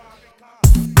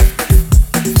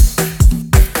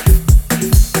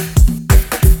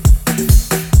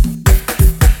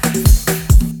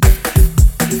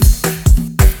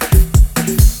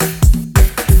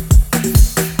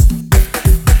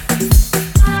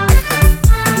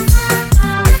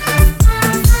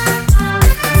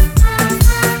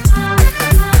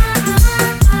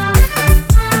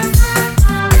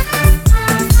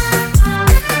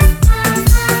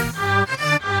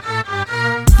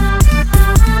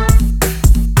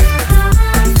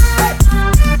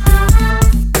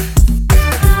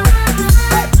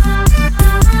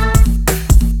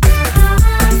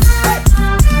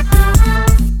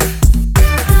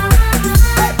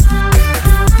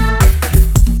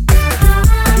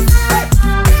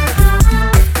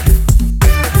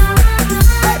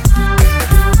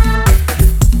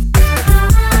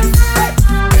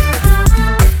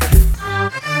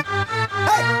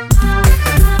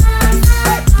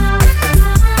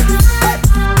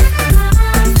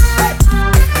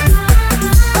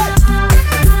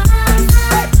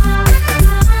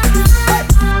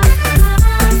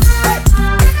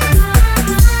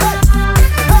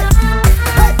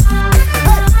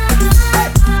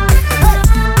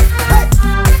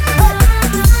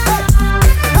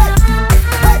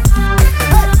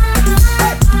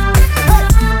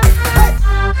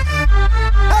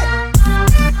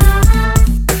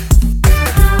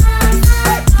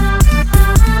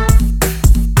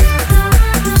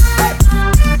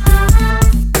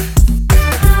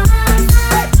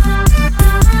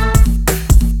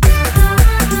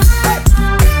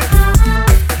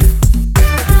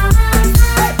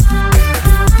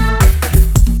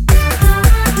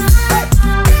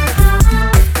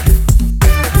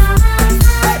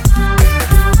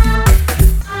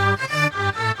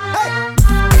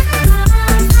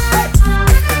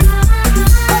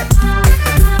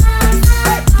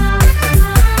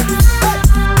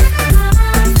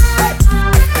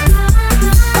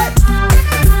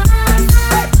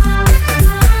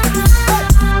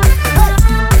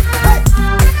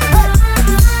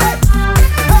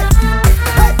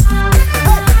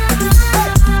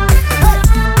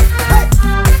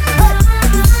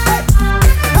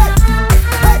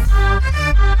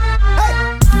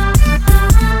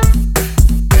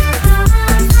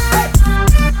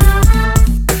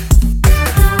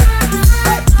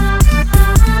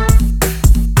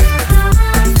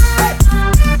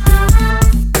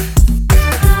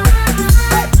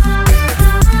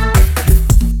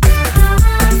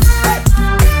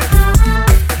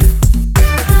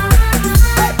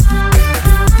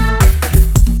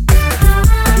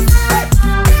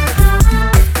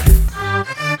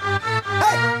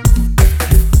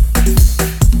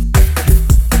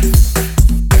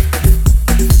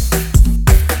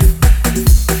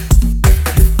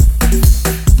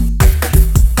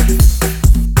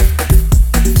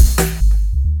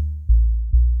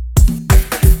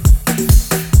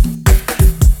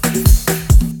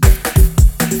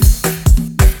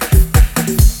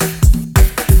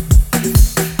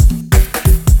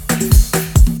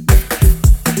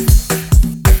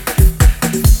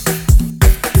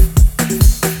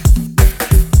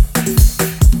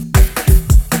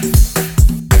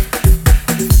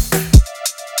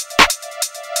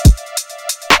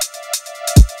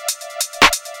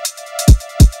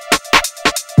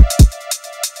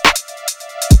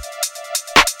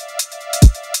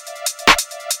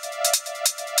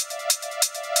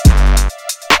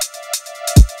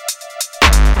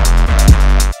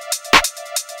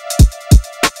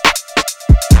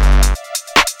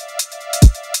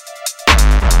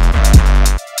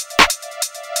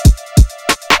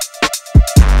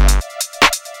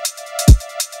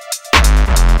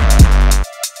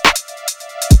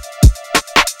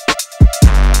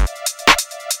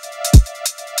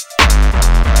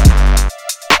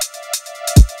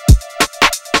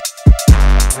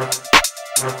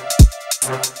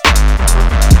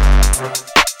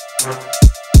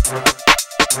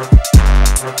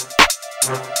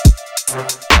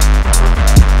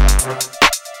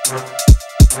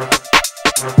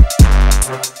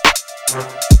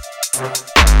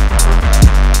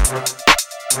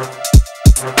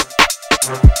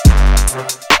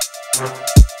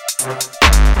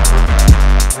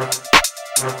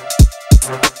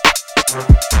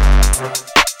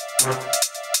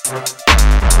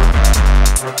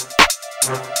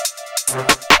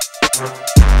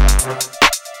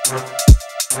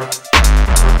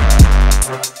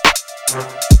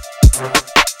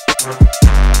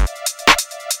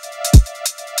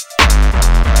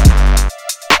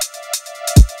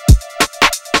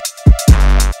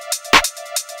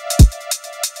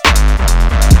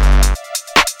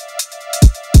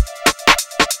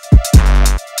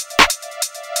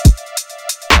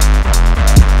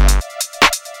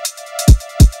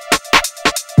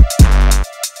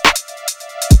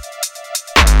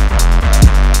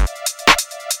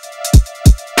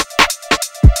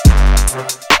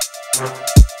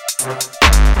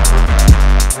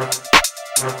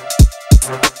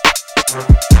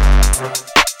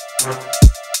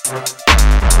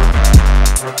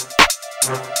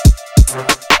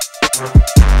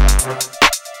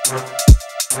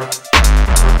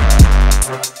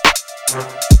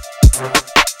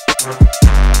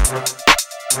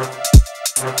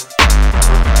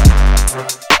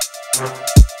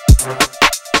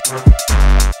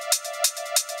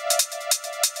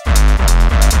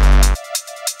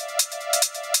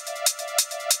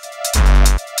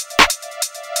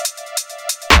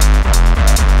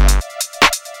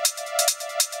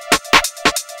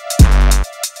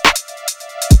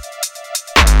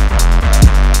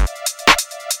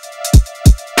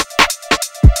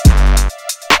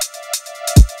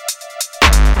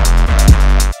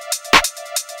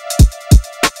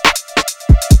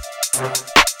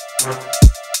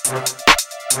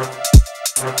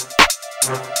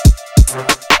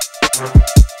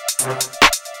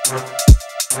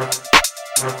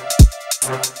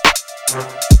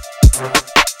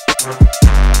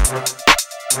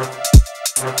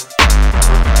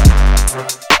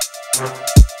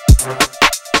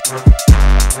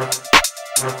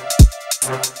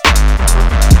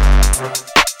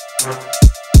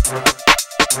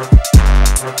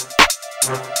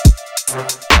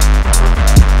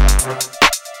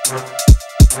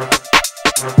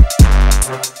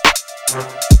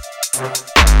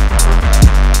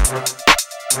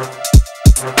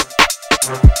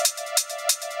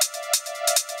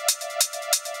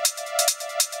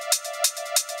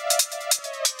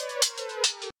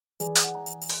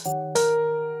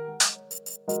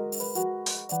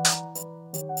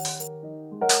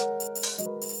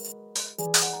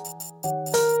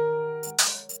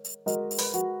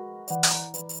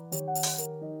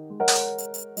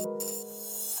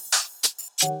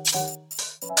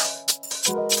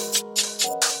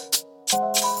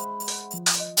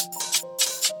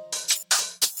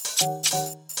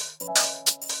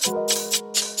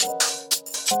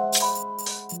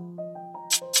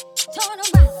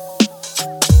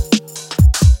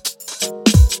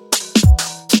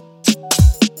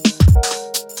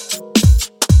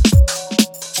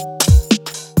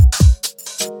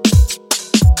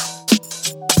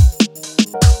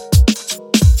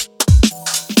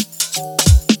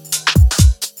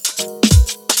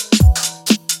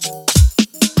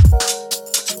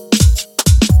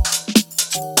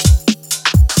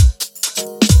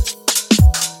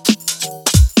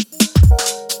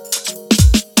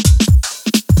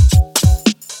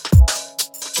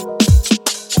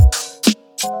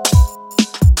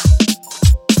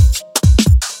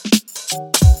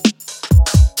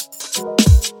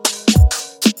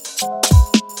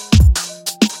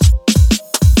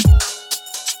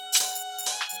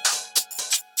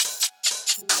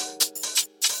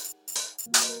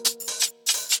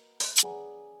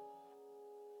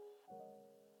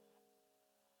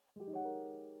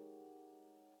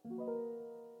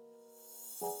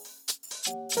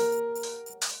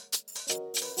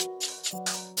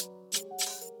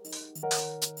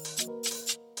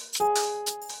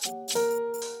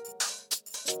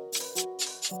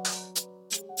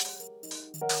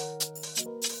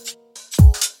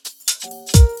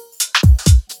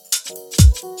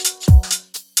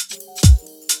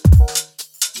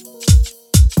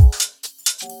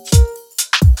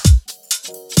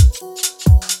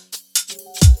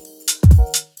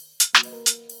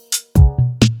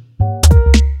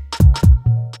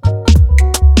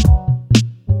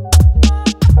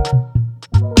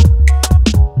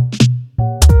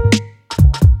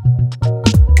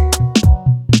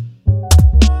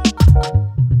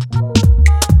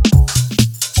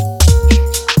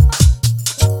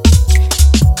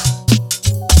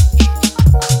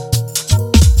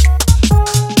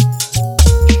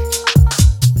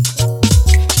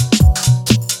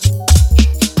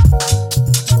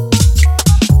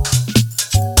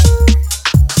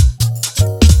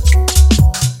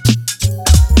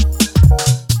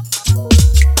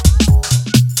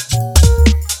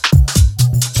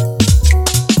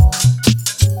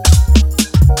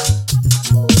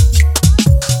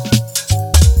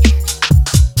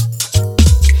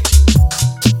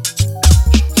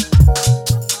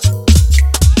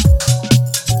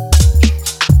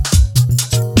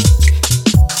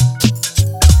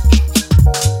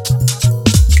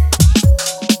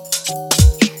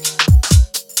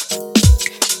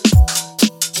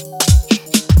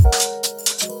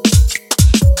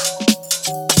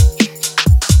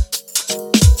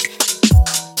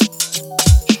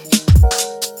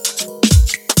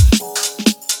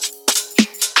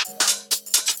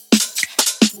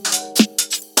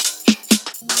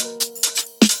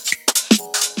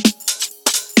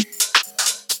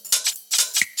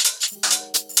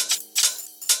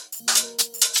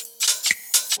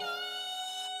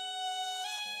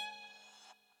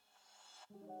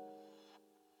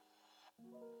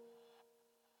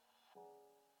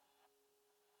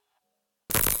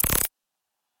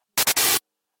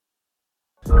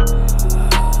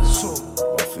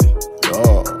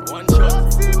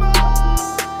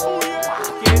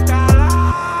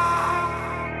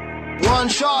 One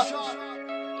shot.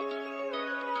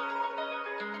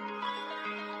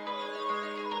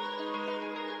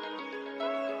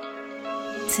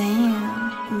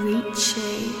 Damn,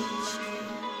 Richie.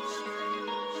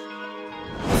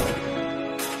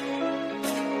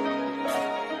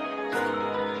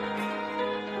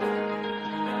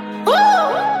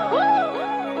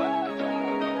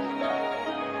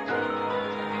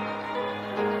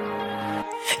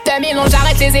 Long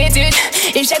j'arrête les études,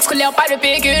 échec scolaire pas le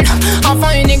pécule.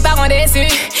 Enfant unique, parent déçu,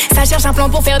 ça cherche un plan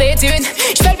pour faire des thunes.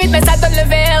 J'fais le vide mais ça donne le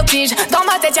vertige. Dans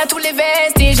ma tête y'a tous les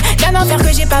vestiges d'un enfer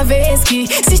que j'ai pas vesquis.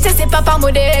 Si je te sais pas par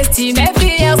modestie, mes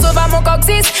prières sauvent à mon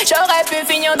coccyx. J'aurais pu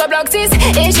finir dans bloc 6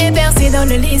 et j'ai percé dans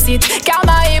le licite.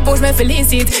 Karma est bon, j'me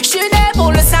félicite. J'suis né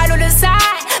pour le sale ou le sale,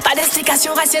 pas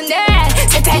d'explication rationnelle.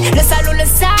 C'était le sale ou le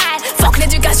sale, fuck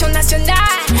l'éducation nationale.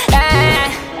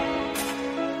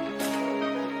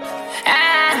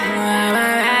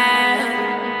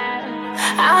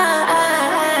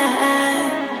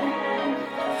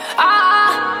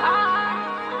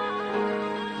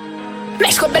 Mais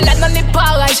j'copelle là dans les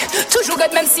parages, toujours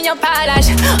good même si y'a pas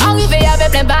l'âge. Arrivé avec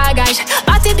plein bagages,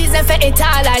 parti business fait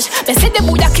étalage. Mais c'est des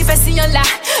bouillards qui fait si y'en là.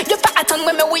 Yo pas attendre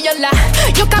moi mais oui y'en là.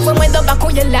 Yo ka voyer moi dans bas qu'on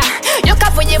y'en là. Yo ka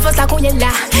voyer fausse la qu'on y'en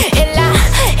là. Et là,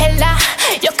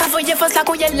 yo ka voyer fausse la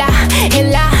qu'on y'en là. Et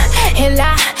là,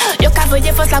 yo ka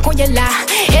voyer fausse la qu'on y'en là.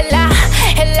 Et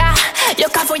là, yo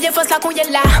ka voyer fausse la qu'on y'en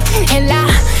là. Et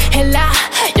là,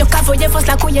 yo ka voyer fausse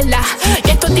la qu'on y'en là.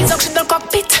 Bientôt 10 ans que j'suis dans le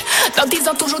cockpit, dans 10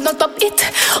 ans toujours dans le top hit.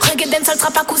 Reggae dance,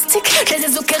 trap acoustique, je les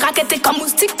ai zoukés raquettés comme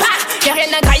moustiques. Y'a rien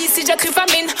à grailler si j'écris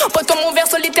famine. Poto mon verre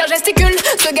solitaire gesticule.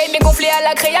 Ce game est gonflé à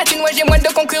la créatine. Ouais j'ai moins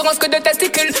de concurrence que de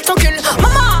testicules. T'encule,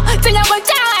 maman, t'es un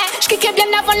retard. J'kickais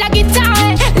bien avant la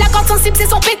guitare. La corde sensible c'est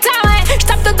son pétard.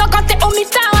 J'tape dedans quand t'es au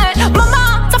mitard.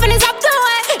 Maman, ça fait les abdos.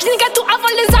 J'nique tout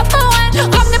avant les abdos.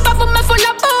 Ramenez pas vos meufs au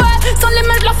labo. Sans les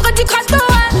mains j'leur ferai du gratto.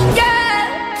 Yeah.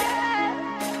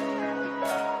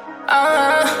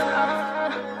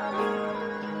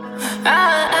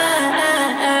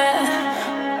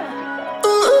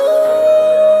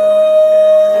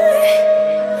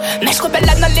 Mais j'rebelle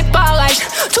là dans les parages,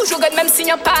 toujours good même si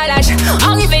y'a pas l'âge.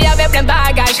 Arrivé avec plein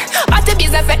bagages, parti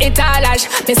bizarre fait étalage.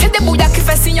 Mais c'est des bouillards qui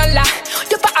fait si y'en là.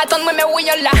 Yo pas attendre moi mais oui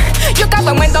y'en là. Yo ka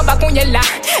voyer moi dans bas qu'on y'en là.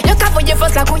 Yo ka voyer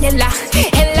fausse la qu'on y'en là.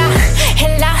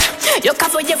 Et là, yo ka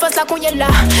voyer fausse la qu'on y'en là.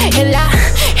 Et là,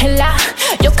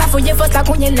 yo ka voyer fausse la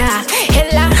qu'on y'en là.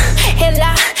 Et là,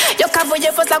 yo ka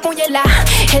voyer fausse la qu'on y'en là.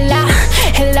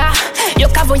 Et là, yo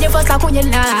ka voyer fausse la qu'on y'en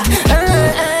là.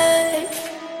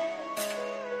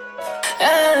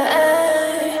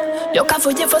 Yo ka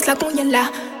voyer fausse la qu'on y'en là.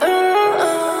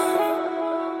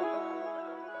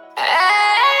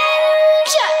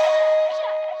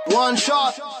 One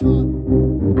shot.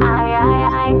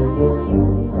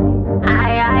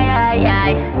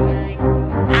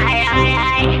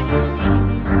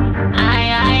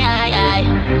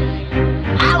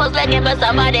 I was looking for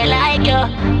somebody like you,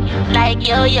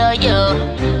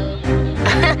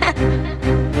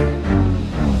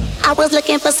 I was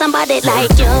looking for somebody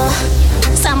like you,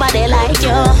 somebody like you.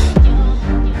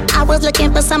 I was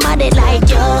looking for somebody like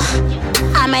you.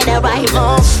 I made the right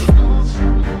move.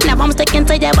 Now I'm sticking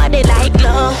to your body like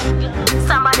glue.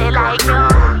 Somebody like you.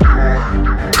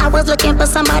 I was looking for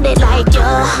somebody like you.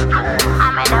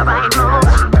 I made the right move.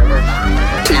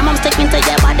 Now I'm sticking to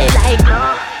your body like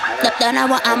glue. Don't know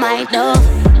what I might do.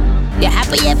 You're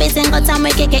happy every single time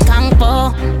we kick it kung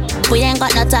fu. We ain't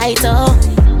got no title,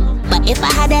 but if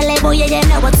I had a label, yeah, you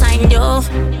know what I do.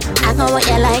 I know what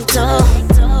you like to.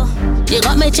 You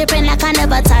got me tripping like I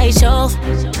never tied you.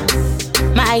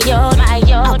 My yo,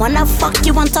 I wanna fuck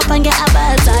you on top and get a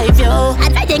bird's eye view.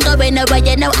 And I ain't going nowhere,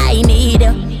 you know I need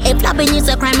you. If loving is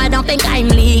a crime, I don't think I'm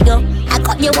legal. I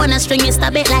got you on a string, you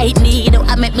stab it like needle.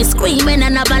 I make me scream in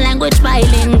another language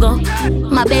bilingual.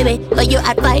 My baby, but you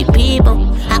had 5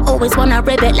 people. I always wanna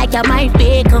rip it like you're my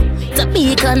vehicle. To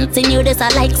be continued, this I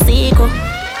like sequel.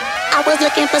 I was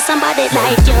looking for somebody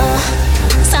like you,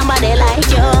 somebody like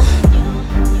you.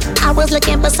 I was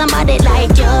looking for somebody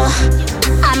like you.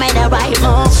 I made the right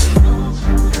move.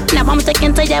 Now I'm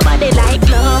sticking to your body like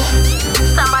glue.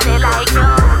 Somebody like you.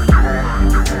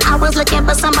 I was looking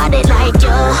for somebody like you.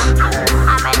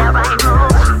 I made the right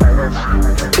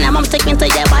move. Now I'm sticking to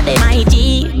your body, my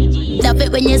G. Love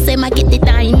it when you say my get it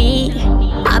tiny.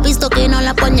 I be stalking all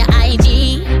up on your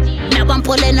IG. Now I'm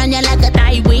pulling on you like a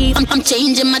tie weave. I'm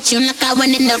changing my tune like I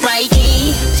went in the right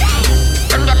key.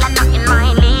 Them girl are not in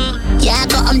my league. Yeah, I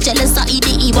got 'em jealous of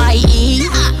EDEYE.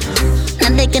 Now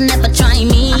they can never try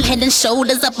me. I'm head and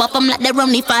shoulders above 'em like they're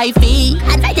only 5 feet.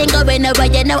 And I ain't going nowhere,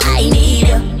 you know I need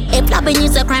you. If loving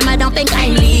is a crime, I don't think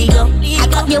I'm legal. I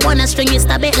got You wanna string it,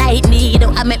 stab it like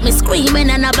needle. I make me scream in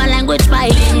another language by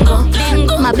lingo.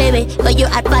 My baby, but you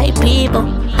at 5 people.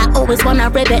 I always wanna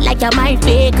rip it like you're my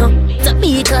vehicle. To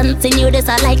be continue this,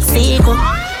 I like sequel.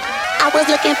 I was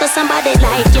looking for somebody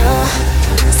like you,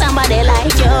 somebody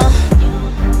like you.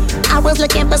 I was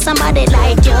looking for somebody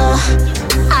like you.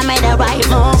 I made the right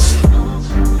move.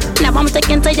 Now I'm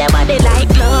sticking to your body like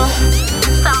glue.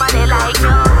 Somebody like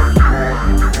you.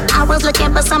 I was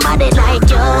looking for somebody like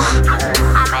you.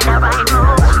 I made the right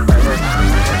move.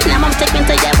 Now I'm sticking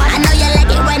to your body. I know you like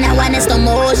it when I want it slow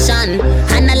motion,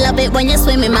 and I love it when you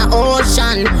swim in my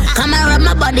ocean. Come and rub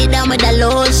my body down with the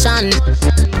lotion.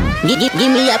 Give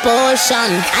me a potion.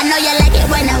 I know you like it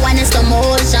when I want it slow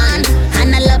motion,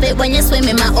 and I love it when you swim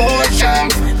in my ocean.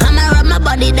 Come and rub my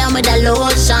body down with the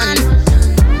lotion.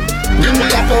 Give me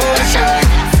a potion.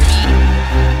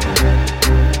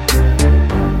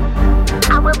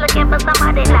 I was looking for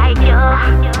somebody like you.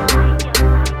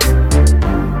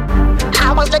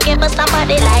 I was looking for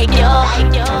somebody like you.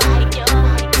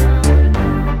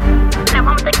 Now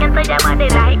I'm sticking to your body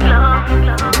like you.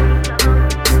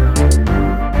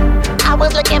 I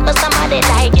was looking for somebody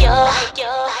like you.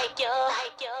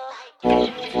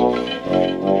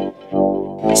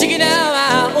 Chicken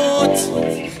out,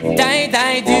 die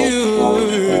die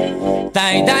do,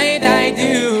 die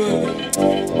do.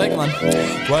 Come on.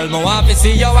 Well, my want to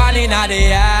see you all in the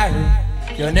air.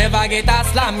 You never get a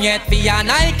slam yet, for ya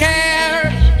I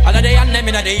care. All of the and them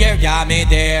in the air, yeah me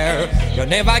there. You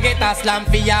never get a slam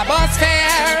for ya bus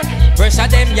fare. Pressure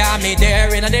them, yeah me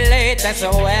there in the latest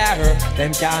wear.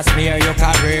 Them can't smear your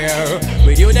career.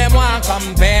 With you them want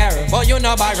compare, but you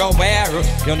no borrow where.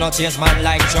 You no chase man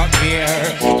like Chuck here.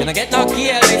 You no get no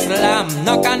careless slam,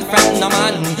 no confront no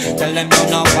man. Tell them you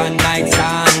no one night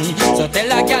stand. So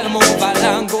tell a girl move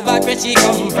along, go back where she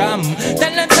come from.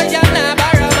 Tell them say you no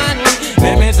borrow man.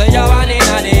 Let me say you one in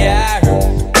the air.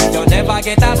 You never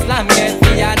get a slam yet,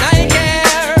 me and I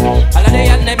care. All of the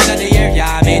and them in the air,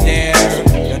 yeah me there.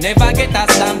 You never get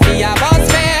a slam for your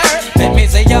bus fare. Let me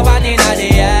say you one in the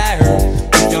air.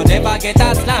 You never get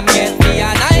a slam yet, me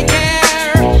and I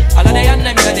care. All of the and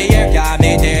them in the air, yeah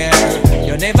me there.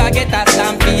 You never get a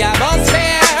slam for your bus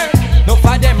fare. No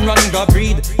for them run go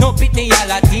breed, no pitney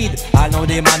all a teed. I know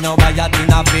them a no buy a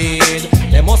tin a feed.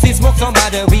 They must see smoke some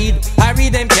bad weed. I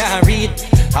read them can't read.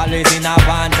 Always in a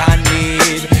want and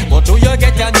need. But till you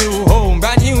get your new home,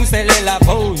 brand new cellular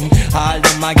phone, all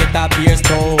them a get a beer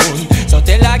stone. So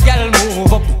tell a girl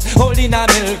move up, hold in a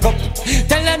milk cup.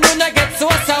 Tell them you not get so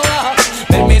sour.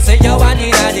 Let me say you one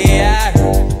in the air.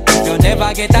 You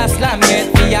never get a slam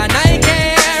yet, me and I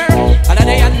care. All of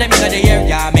the and them in the air,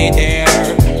 yeah me there.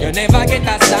 You never get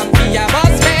a slam for your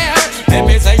bus fare. Let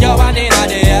me say you one in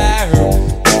the air.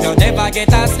 You never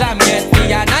get a slam yet,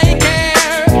 me and I care.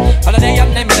 All of the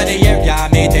young them in the air, yeah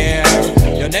me there.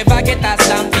 You never get a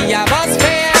slam for your bus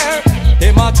fare.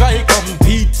 Them a try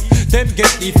compete, them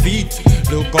get defeat.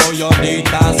 Look how you need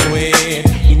and sweat.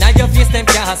 Inna your face them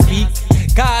can't speak,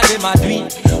 call them a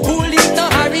tweet. Who live no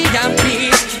hurry and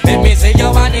peace. Let me say you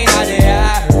one in the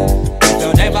air.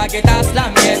 You never get a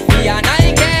slam yet, me and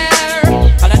I care.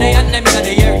 All of the young them in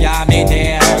the air, yeah me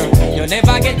there. You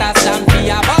never get a slam for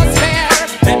your bus fare.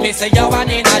 Let me say you one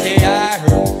in the air.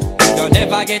 You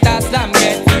never get a slam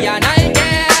yet, me and I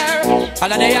care.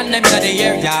 All of the and them in the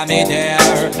air, yeah me there.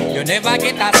 You never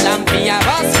get a slam for your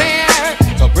bus fare.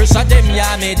 So pressure them,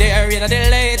 yeah me there. In the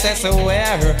latest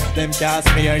wear, them can't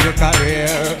smear your career.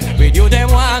 With you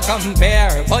them want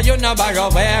compare, but you no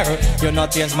borrow where. You no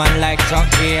change man like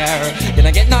Chuck here. You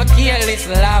no get no careless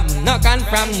slam, no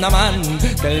confront no man.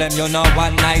 Tell them you no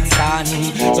one night stand.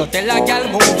 So tell a girl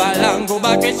move along, go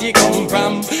back where she come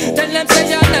from. Tell them say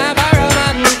you no borrow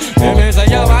man. Let me say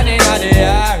you one in the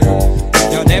air.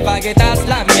 You never get a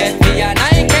slam yet, me and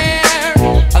I care.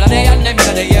 All of the and them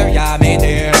in the air, yeah me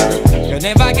there. You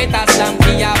never get a slam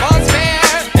for your bus fare.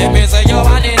 Let me say you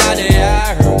one in the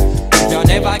air. You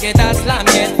never get a slam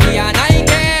yet, me and I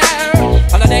care.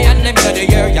 All of the and them in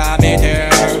the air, yeah me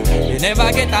there. You never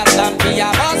get a slam for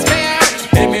your bus fare.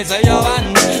 Let me say you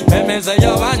one, let me say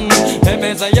you one, let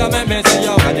me say you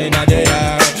one in the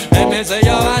air. Let me say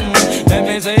you one, let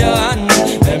me say you one,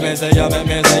 let me say you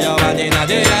one in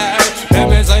the air. Let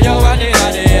me say you one in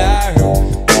the air.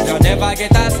 You never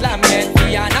get a slam yet,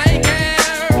 me and I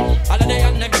care. All of the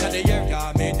young them in the air,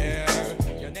 yeah me there.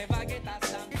 You never get a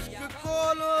slam.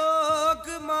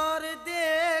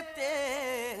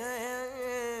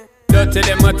 The Dirty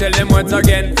them, I tell them once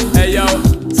again. Hey yo,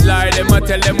 slide them, I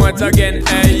tell them once again.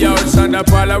 Hey yo, Shonda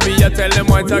Paula, we I tell them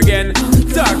once again.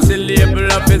 Taxi label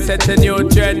up and set a new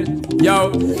trend.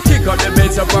 Yo, kick up the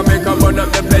bass up and make a burn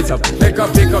up the place up. Make a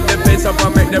pick up the pace up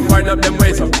and make them wind up them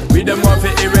waist up. We them off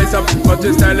it erase up, but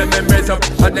we style them embrace up.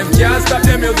 And them can't stop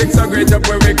the music so great up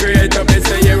where we create up. They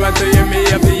say here and to hear me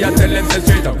happy, I tell them to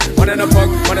straight up. One in a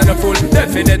punk, one in a fool,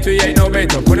 definitely ain't no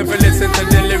bait up. When if you listen to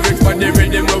the lyrics, but the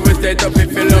rhythm where we state up.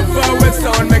 If you love our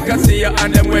sound, make us see you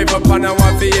and them wave up. And I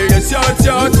want to hear you shout.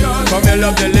 Come you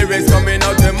love the lyrics coming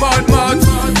out the mouth.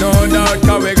 No doubt,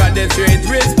 cause we got the straight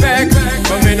respect.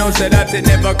 Come you know say that it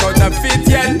never counterfeit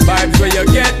yet. Vibes where you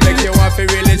get, make you want to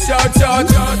really shout.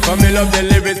 Come you love the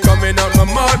lyrics coming out my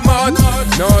mouth.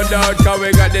 No doubt, cause we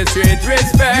got the straight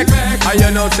respect. And you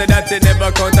know say that it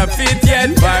never counterfeit yet.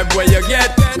 Vibe where you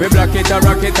get, we block it and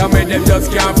rock it and make them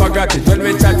just can't forget it. When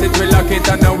we chat it, we lock it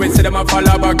and now we see them a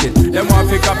follow back it. Them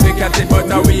want to copy cat it, but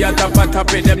now we are top and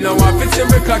top it. Them no want to see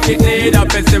we clock it, need a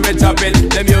face we chop it.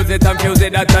 Them use it and fuse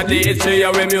it, that's the history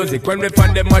of our music. When we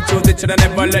find them a choose it, should I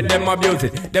never let them abuse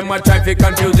it. Them a try to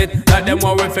confuse it, like them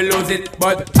want we fi lose it.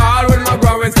 But all when my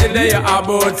ground we still there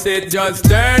about it. Just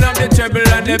turn up the treble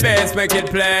and the bass, make it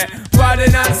play.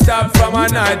 Party non-stop from a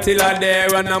night till a day.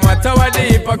 And no matter what the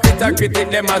hypocrite or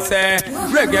critic them a say,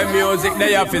 reggae music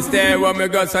they have to stay. When me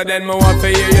go so then me want to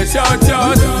hear you shout.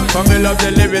 Come me love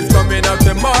the lyrics coming out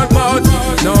the mouth.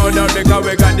 No doubt because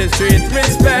we got the street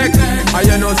respect. And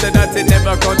you know say that it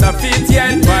never counterfeit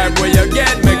yet. Vibe where you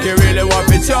get, make you really want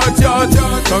to shout.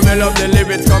 Come me love the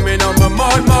lyrics coming out my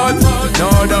mouth. No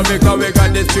doubt because we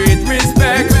got the street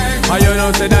respect. And you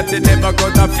know say that it never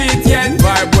counterfeit yet.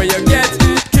 Vibe where you get.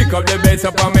 Kick up the bass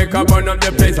up and make a burn up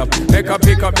the place up. Make a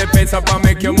pick up the pace up and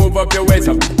make you move up your waist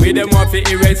up. We them want to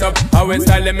erase up, how we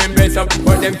style them embrace up.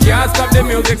 But them can't stop the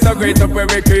music so great up where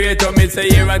we create up. Me say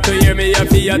here and to hear me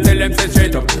happy, I tell them say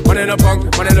straight up. One in a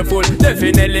punk, one in a fool,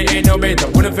 definitely ain't no bait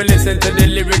up. When if you listen to the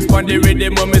lyrics on the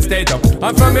rhythm when me state up.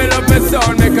 And from me love the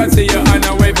sound, make I see you and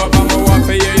I wave up. And I want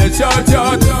to hear you shout.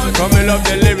 Come me love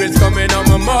the lyrics coming on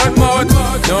my mouth.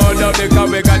 No doubt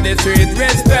because we got the street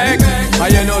respect.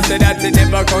 And you know say that it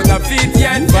never counterfeit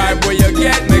yet. Vibe where you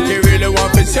get, make you really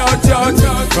want to shout.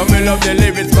 Come me love the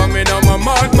lyrics coming on my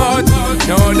mouth.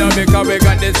 No doubt because we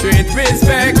got the street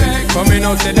respect. Come me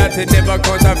know say that it never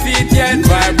counterfeit yet.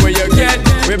 Vibe where you get,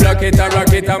 we block it and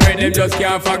rock it and make them just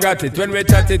can't forget it. When we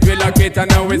chat it, we lock it and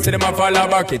now we see them a follow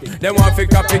back it. Them want to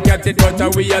copycat it,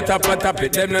 but we a top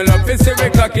it. Them no love to see we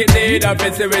clock it, need a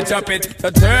see we chop it. So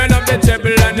turn up the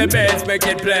treble and the bass, make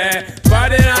it play.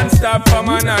 Party non-stop from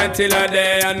a night till a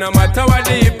day. And no matter what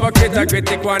the hypocrite or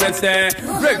critic wanna say,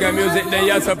 reggae music they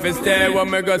are so fi stay.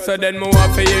 When me go so then me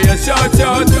want to hear you shout.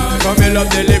 Come me love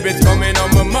the lyrics coming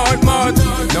on my mouth.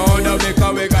 No doubt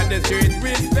because we got the street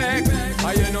respect.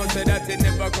 And you know say that it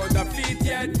never counterfeit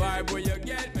yet. Vibe where you get.